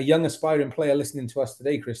 A young aspiring player listening to us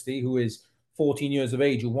today, Kristi, who is 14 years of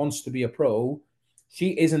age, who wants to be a pro,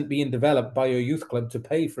 she isn't being developed by her youth club to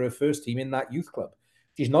pay for her first team in that youth club.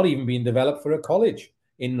 She's not even being developed for a college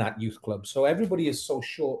in that youth club. So everybody is so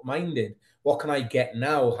short-minded. What can I get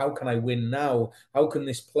now? How can I win now? How can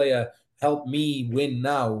this player help me win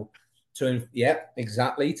now? To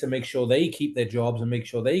exactly, to make sure they keep their jobs and make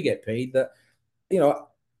sure they get paid. That,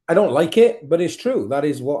 I don't like it, but it's true. That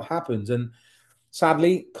is what happens. And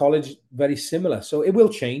sadly, college, very similar. So it will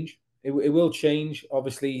change. It will change.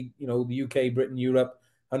 Obviously, the UK, Britain, Europe,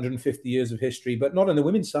 150 years of history, but not on the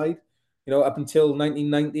women's side. Up until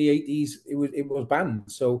 1990, 80s, it was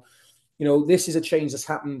banned. So, this is a change that's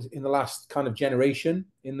happened in the last kind of generation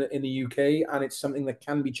in the UK, and it's something that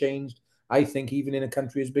can be changed, I think, even in a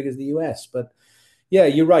country as big as the US. But yeah,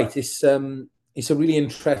 you're right. It's a really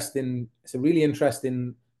interesting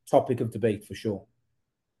topic of debate for sure.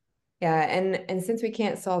 Yeah, and since we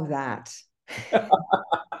can't solve that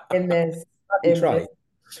in this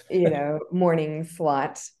morning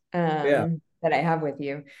slot that I have with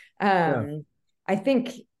you, I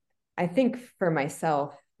think for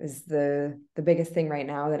myself is the biggest thing right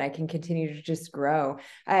now that I can continue to just grow.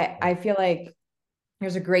 I feel like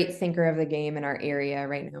there's a great thinker of the game in our area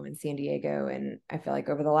right now in San Diego. And I feel like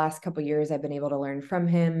over the last couple of years, I've been able to learn from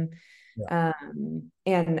him. Yeah.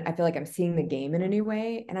 And I feel like I'm seeing the game in a new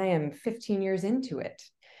way, and I am 15 years into it.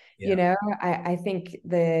 Yeah. I think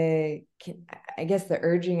I guess the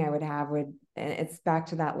urging I would have would, and it's back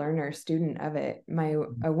to that learner student of it. My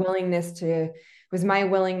willingness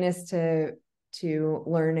to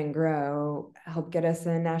learn and grow help get us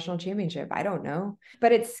a national championship. I don't know,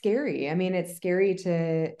 but it's scary. I mean, it's scary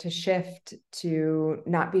to shift, to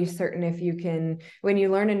not be certain if you can. When you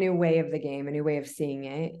learn a new way of the game, a new way of seeing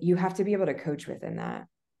it, you have to be able to coach within that.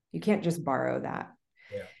 You can't just borrow that.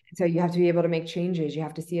 Yeah. So you have to be able to make changes. You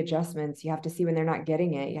have to see adjustments. You have to see when they're not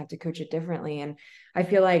getting it. You have to coach it differently. And I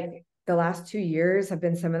feel like the last 2 years have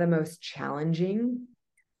been some of the most challenging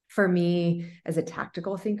for me as a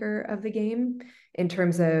tactical thinker of the game, in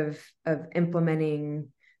terms of implementing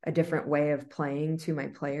a different way of playing to my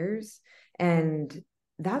players. And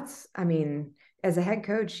that's, I mean, as a head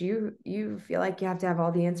coach, you feel like you have to have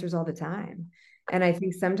all the answers all the time. And I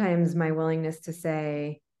think sometimes my willingness to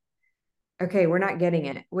say, okay, we're not getting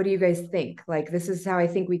it. What do you guys think? Like, this is how I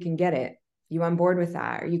think we can get it. You on board with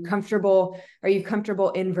that? Are you comfortable? Are you comfortable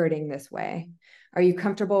inverting this way? Are you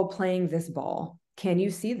comfortable playing this ball? Can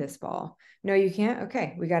you see this ball? No, you can't.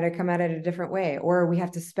 Okay, we got to come at it a different way, or we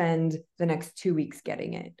have to spend the next 2 weeks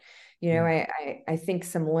getting it. I think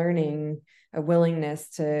some learning, a willingness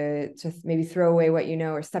to maybe throw away what you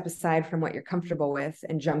know, or step aside from what you're comfortable with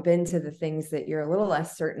and jump into the things that you're a little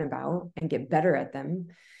less certain about and get better at them.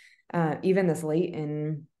 Even this late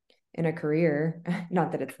in a career,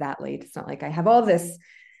 not that it's that late. It's not like I have all this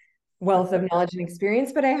wealth of knowledge and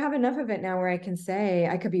experience, but I have enough of it now where I can say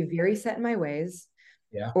I could be very set in my ways,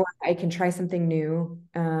 Yeah. or I can try something new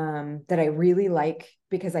that I really like,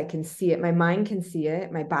 because I can see it. My mind can see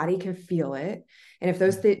it. My body can feel it. And if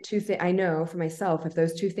those two things, I know for myself, if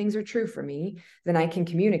those two things are true for me, then I can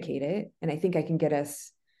communicate it. And I think I can get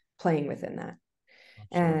us playing within that.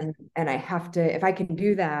 Absolutely. And I have to, if I can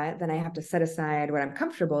do that, then I have to set aside what I'm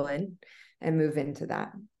comfortable in and move into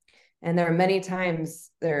that. And there are many times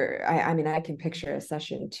I mean, I can picture a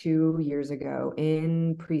session 2 years ago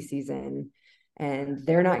in preseason, and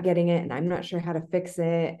they're not getting it, and I'm not sure how to fix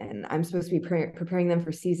it. And I'm supposed to be preparing them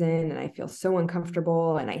for season, and I feel so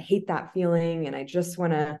uncomfortable, and I hate that feeling. And I just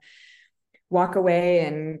want to walk away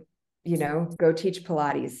and, go teach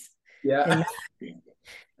Pilates Yeah. and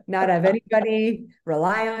not have anybody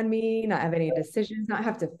rely on me, not have any decisions, not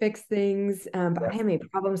have to fix things. But I am a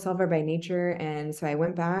problem solver by nature. And so I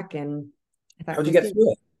went back and I thought, How'd you get Kristi,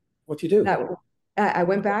 through it? What'd you do? that I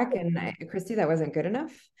went back and Kristi, that wasn't good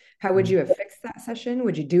enough. How would you have fixed that session?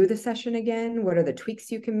 Would you do the session again? What are the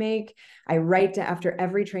tweaks you can make? I write after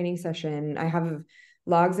every training session. I have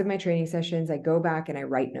logs of my training sessions. I go back and I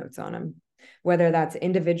write notes on them, whether that's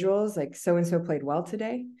individuals, like so-and-so played well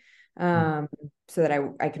today. So that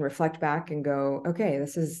I can reflect back and go, okay,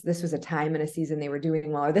 this was a time in a season they were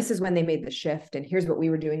doing well, or this is when they made the shift, and here's what we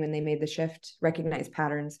were doing when they made the shift. Recognize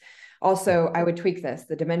patterns. Also, I would tweak this.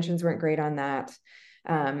 The dimensions weren't great on that.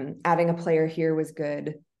 Adding a player here was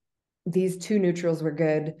good. These two neutrals were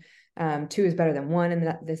good. Two is better than one,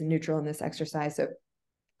 and this neutral in this exercise. So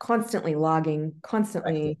constantly logging,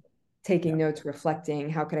 constantly taking notes, reflecting.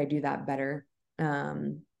 How could I do that better?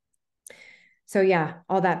 So yeah,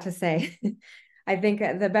 all that to say, I think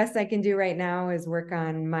the best I can do right now is work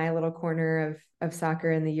on my little corner of soccer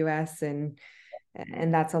in the US, and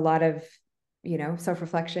that's a lot of,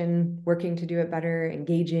 self-reflection, working to do it better,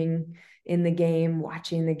 engaging in the game,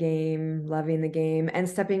 watching the game, loving the game, and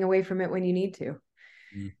stepping away from it when you need to.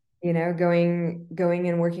 Going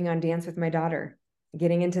and working on dance with my daughter,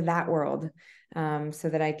 getting into that world, so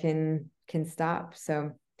that I can stop.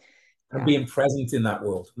 So And being present in that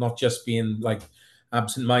world, not just being like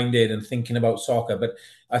absent-minded and thinking about soccer. But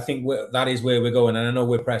I think that is where we're going. And I know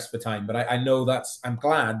we're pressed for time, but I know I'm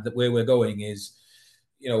glad that where we're going is,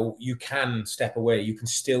 you can step away. You can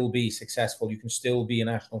still be successful. You can still be a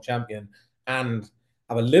national champion and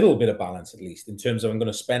have a little bit of balance, at least in terms of, I'm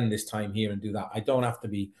going to spend this time here and do that. I don't have to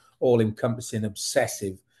be all encompassing,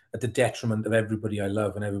 obsessive at the detriment of everybody I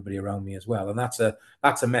love and everybody around me as well. And that's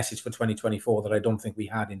a message for 2024 that I don't think we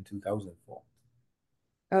had in 2004.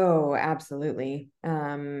 Oh, absolutely.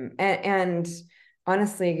 And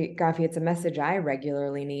honestly, Gafi, it's a message I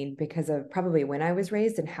regularly need because of probably when I was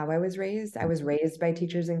raised and how I was raised. I was raised by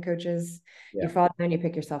teachers and coaches. Yeah. You fall down, you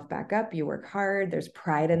pick yourself back up, you work hard. There's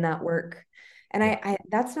pride in that work. And I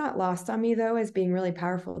that's not lost on me, though, as being really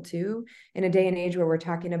powerful too. In a day and age where we're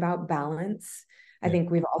talking about balance, I think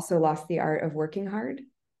we've also lost the art of working hard.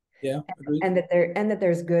 Yeah, agreed. And that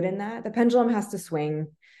there's good in that. The pendulum has to swing.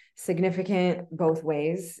 significant both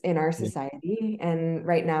ways in our society. And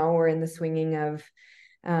right now we're in the swinging of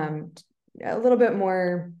a little bit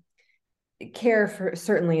more care for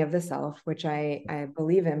certainly of the self, which I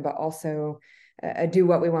believe in, but also do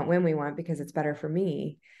what we want when we want because it's better for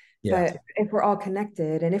me. Yeah. But if we're all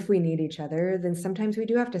connected and if we need each other, then sometimes we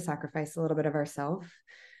do have to sacrifice a little bit of ourselves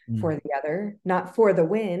for the other, not for the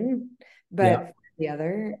win, but for the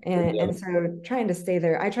other. And so trying to stay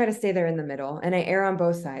there, I try to stay there in the middle, and I err on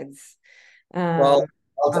both sides. Well,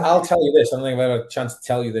 I'll tell you this. I don't think I've had a chance to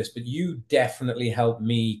tell you this, but you definitely helped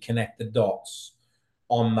me connect the dots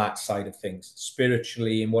on that side of things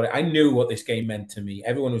spiritually, and what I knew what this game meant to me.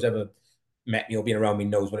 Everyone who's ever met me or been around me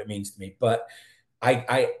knows what it means to me. But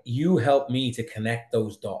you helped me to connect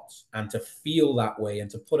those dots and to feel that way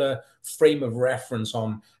and to put a frame of reference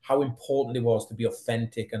on how important it was to be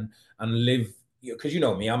authentic and live. Because you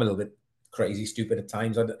know me, I'm a little bit crazy, stupid at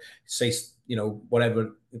times. I say,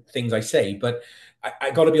 whatever things I say, but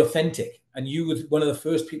I got to be authentic. And you were one of the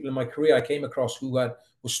first people in my career I came across who was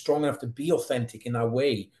strong enough to be authentic in that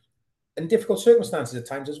way, in difficult circumstances at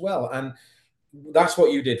times as well. And that's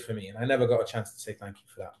what you did for me, and I never got a chance to say thank you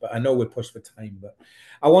for that. But I know we're pushed for time. But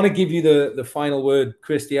I want to give you the final word,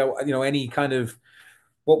 Kristi. Any kind of,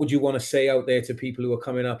 what would you want to say out there to people who are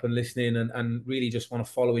coming up and listening and really just want to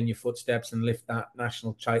follow in your footsteps and lift that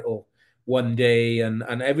national title one day, and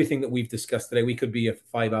everything that we've discussed today? We could be here for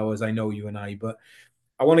 5 hours, I know, you and I, but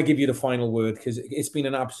I want to give you the final word because it's been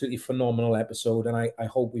an absolutely phenomenal episode, and I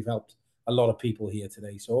hope we've helped a lot of people here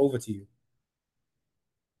today. So over to you.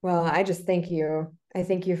 Well, I just thank you. I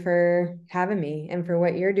thank you for having me and for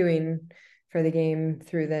what you're doing for the game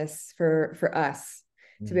through this, for us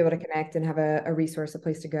to be able to connect and have a resource, a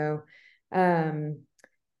place to go. I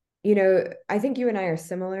think you and I are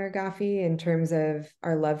similar, Gafi, in terms of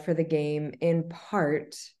our love for the game, in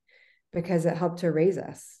part because it helped to raise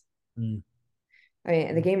us. I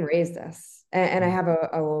mean, the game raised us, and I have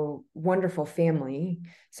a wonderful family,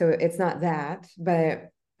 so it's not that, but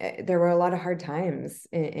there were a lot of hard times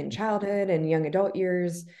in childhood and young adult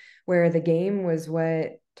years where the game was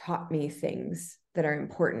what taught me things that are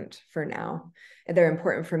important for now. They're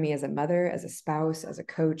important for me as a mother, as a spouse, as a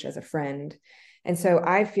coach, as a friend. And so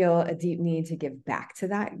I feel a deep need to give back to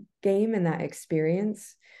that game and that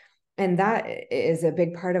experience. And that is a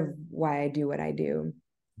big part of why I do what I do.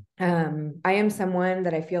 I am someone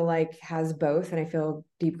that I feel like has both, and I feel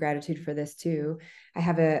deep gratitude for this too. I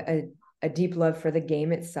have a deep love for the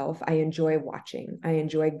game itself. I enjoy watching. I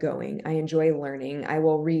enjoy going. I enjoy learning. I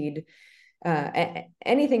will read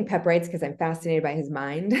anything Pep writes because I'm fascinated by his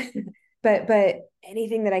mind. but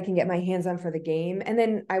anything that I can get my hands on for the game, and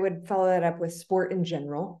then I would follow that up with sport in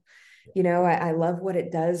general. I love what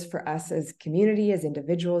it does for us as community, as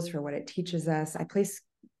individuals, for what it teaches us. I place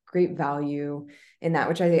great value in that,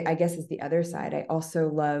 which I guess is the other side. I also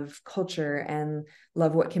love culture and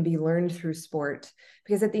love what can be learned through sport,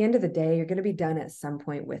 because at the end of the day, you're going to be done at some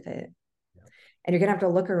point with it. Yeah. And you're going to have to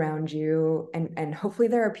look around you, and hopefully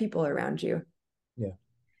there are people around you. Yeah.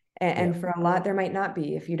 And for a lot, there might not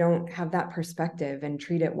be if you don't have that perspective and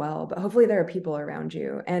treat it well, but hopefully there are people around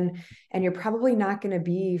you, and you're probably not going to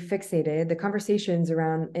be fixated. The conversations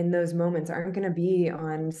around in those moments aren't going to be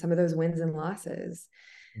on some of those wins and losses.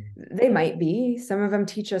 They might be, some of them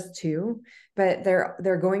teach us too, but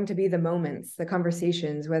they're going to be the moments, the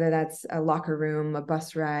conversations, whether that's a locker room, a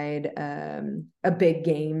bus ride, a big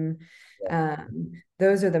game.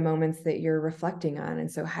 Those are the moments that you're reflecting on. And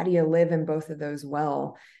so how do you live in both of those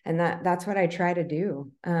well? And that's what I try to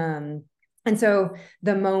do. And so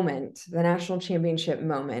the national championship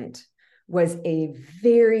moment, was a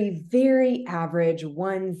very, very average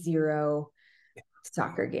 1-0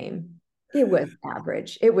 soccer game. It was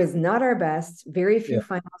average. It was not our best. Very few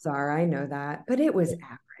finals are, I know that, but it was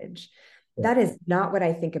average. That is not what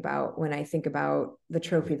I think about when I think about the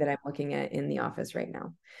trophy that I'm looking at in the office right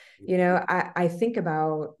now. I think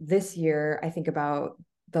about this year, I think about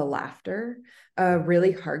the laughter, a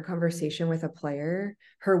really hard conversation with a player,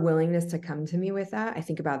 her willingness to come to me with that. I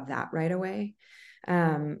think about that right away.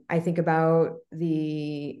 I think about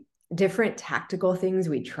the different tactical things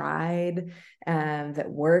we tried that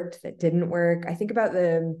worked, that didn't work. I think about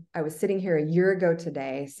I was sitting here a year ago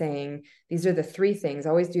today saying, these are the 3 things. I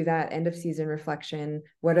always do that end of season reflection.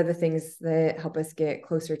 What are the things that help us get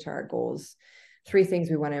closer to our goals? 3 things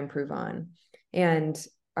we want to improve on. And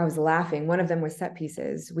I was laughing. One of them was set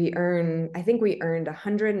pieces. I think we earned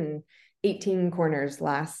 118 corners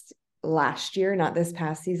last year, not this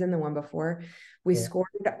past season, the one before. We scored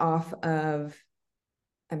off of,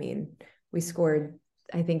 we scored,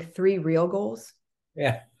 I think, 3 real goals.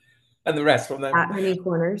 Yeah. And the rest from them. That many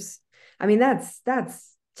corners.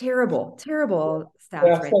 That's terrible Yeah,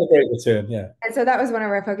 stats right. celebrate return. Yeah. And so that was one of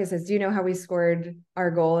our focuses. Do you know how we scored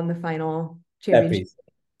our goal in the final Set championship? piece.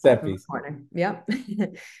 Off Set of a piece. corner. Yep.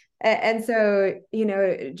 And so,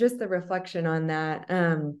 just the reflection on that.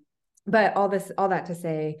 But all that to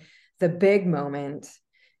say, the big moment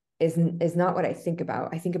is not what I think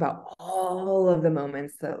about. I think about all of the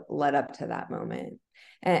moments that led up to that moment.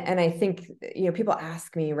 And I think, people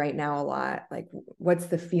ask me right now a lot, like, what's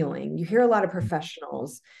the feeling? You hear a lot of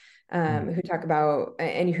professionals who talk about,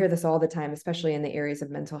 and you hear this all the time, especially in the areas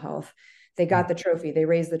of mental health. They got the trophy, they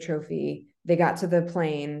raised the trophy, they got to the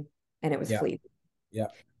plane, and it was fleeting. Yeah.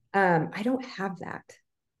 I don't have that.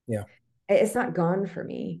 Yeah. It's not gone for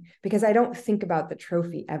me because I don't think about the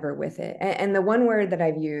trophy ever with it. And the one word that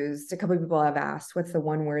I've used, a couple of people have asked, what's the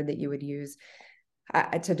one word that you would use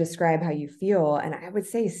to describe how you feel? And I would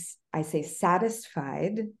say, I say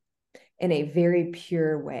satisfied in a very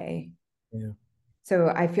pure way. Yeah. So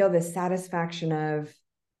I feel this satisfaction of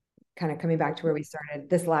kind of coming back to where we started,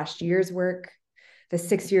 this last year's work, the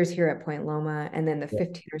 6 years here at Point Loma, and then the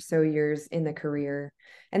 15 or so years in the career,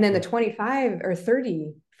 and then the 25 or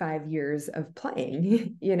 35 years of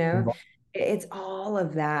playing, it's all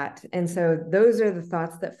of that. And so those are the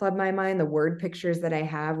thoughts that flood my mind, the word pictures that I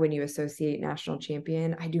have when you associate national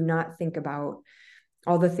champion. I do not think about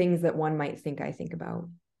all the things that one might think I think about.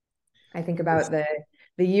 I think about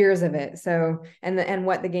the years of it. So, and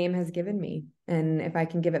what the game has given me. And if I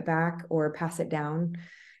can give it back or pass it down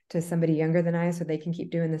to somebody younger than I so they can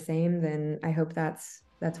keep doing the same, then I hope that's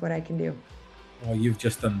what I can do. Well, you've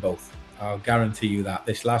just done both. I'll guarantee you that.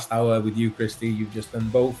 This last hour with you, Kristi, you've just done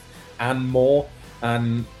both and more.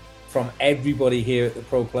 And from everybody here at the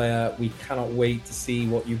Pro Player, we cannot wait to see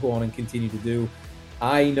what you go on and continue to do.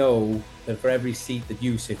 I know that for every seat that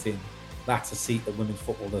you sit in, that's a seat that women's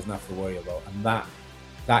football doesn't have to worry about. And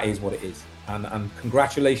that is what it is. And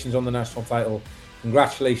congratulations on the national title.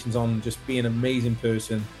 Congratulations on just being an amazing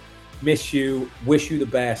person. Miss you. Wish you the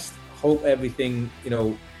best. Hope everything,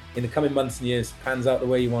 in the coming months and years pans out the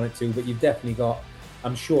way you want it to. But you've definitely got,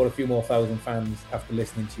 I'm sure, a few more thousand fans after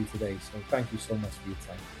listening to you today. So thank you so much for your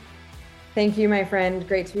time. Thank you, my friend.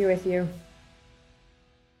 Great to be with you.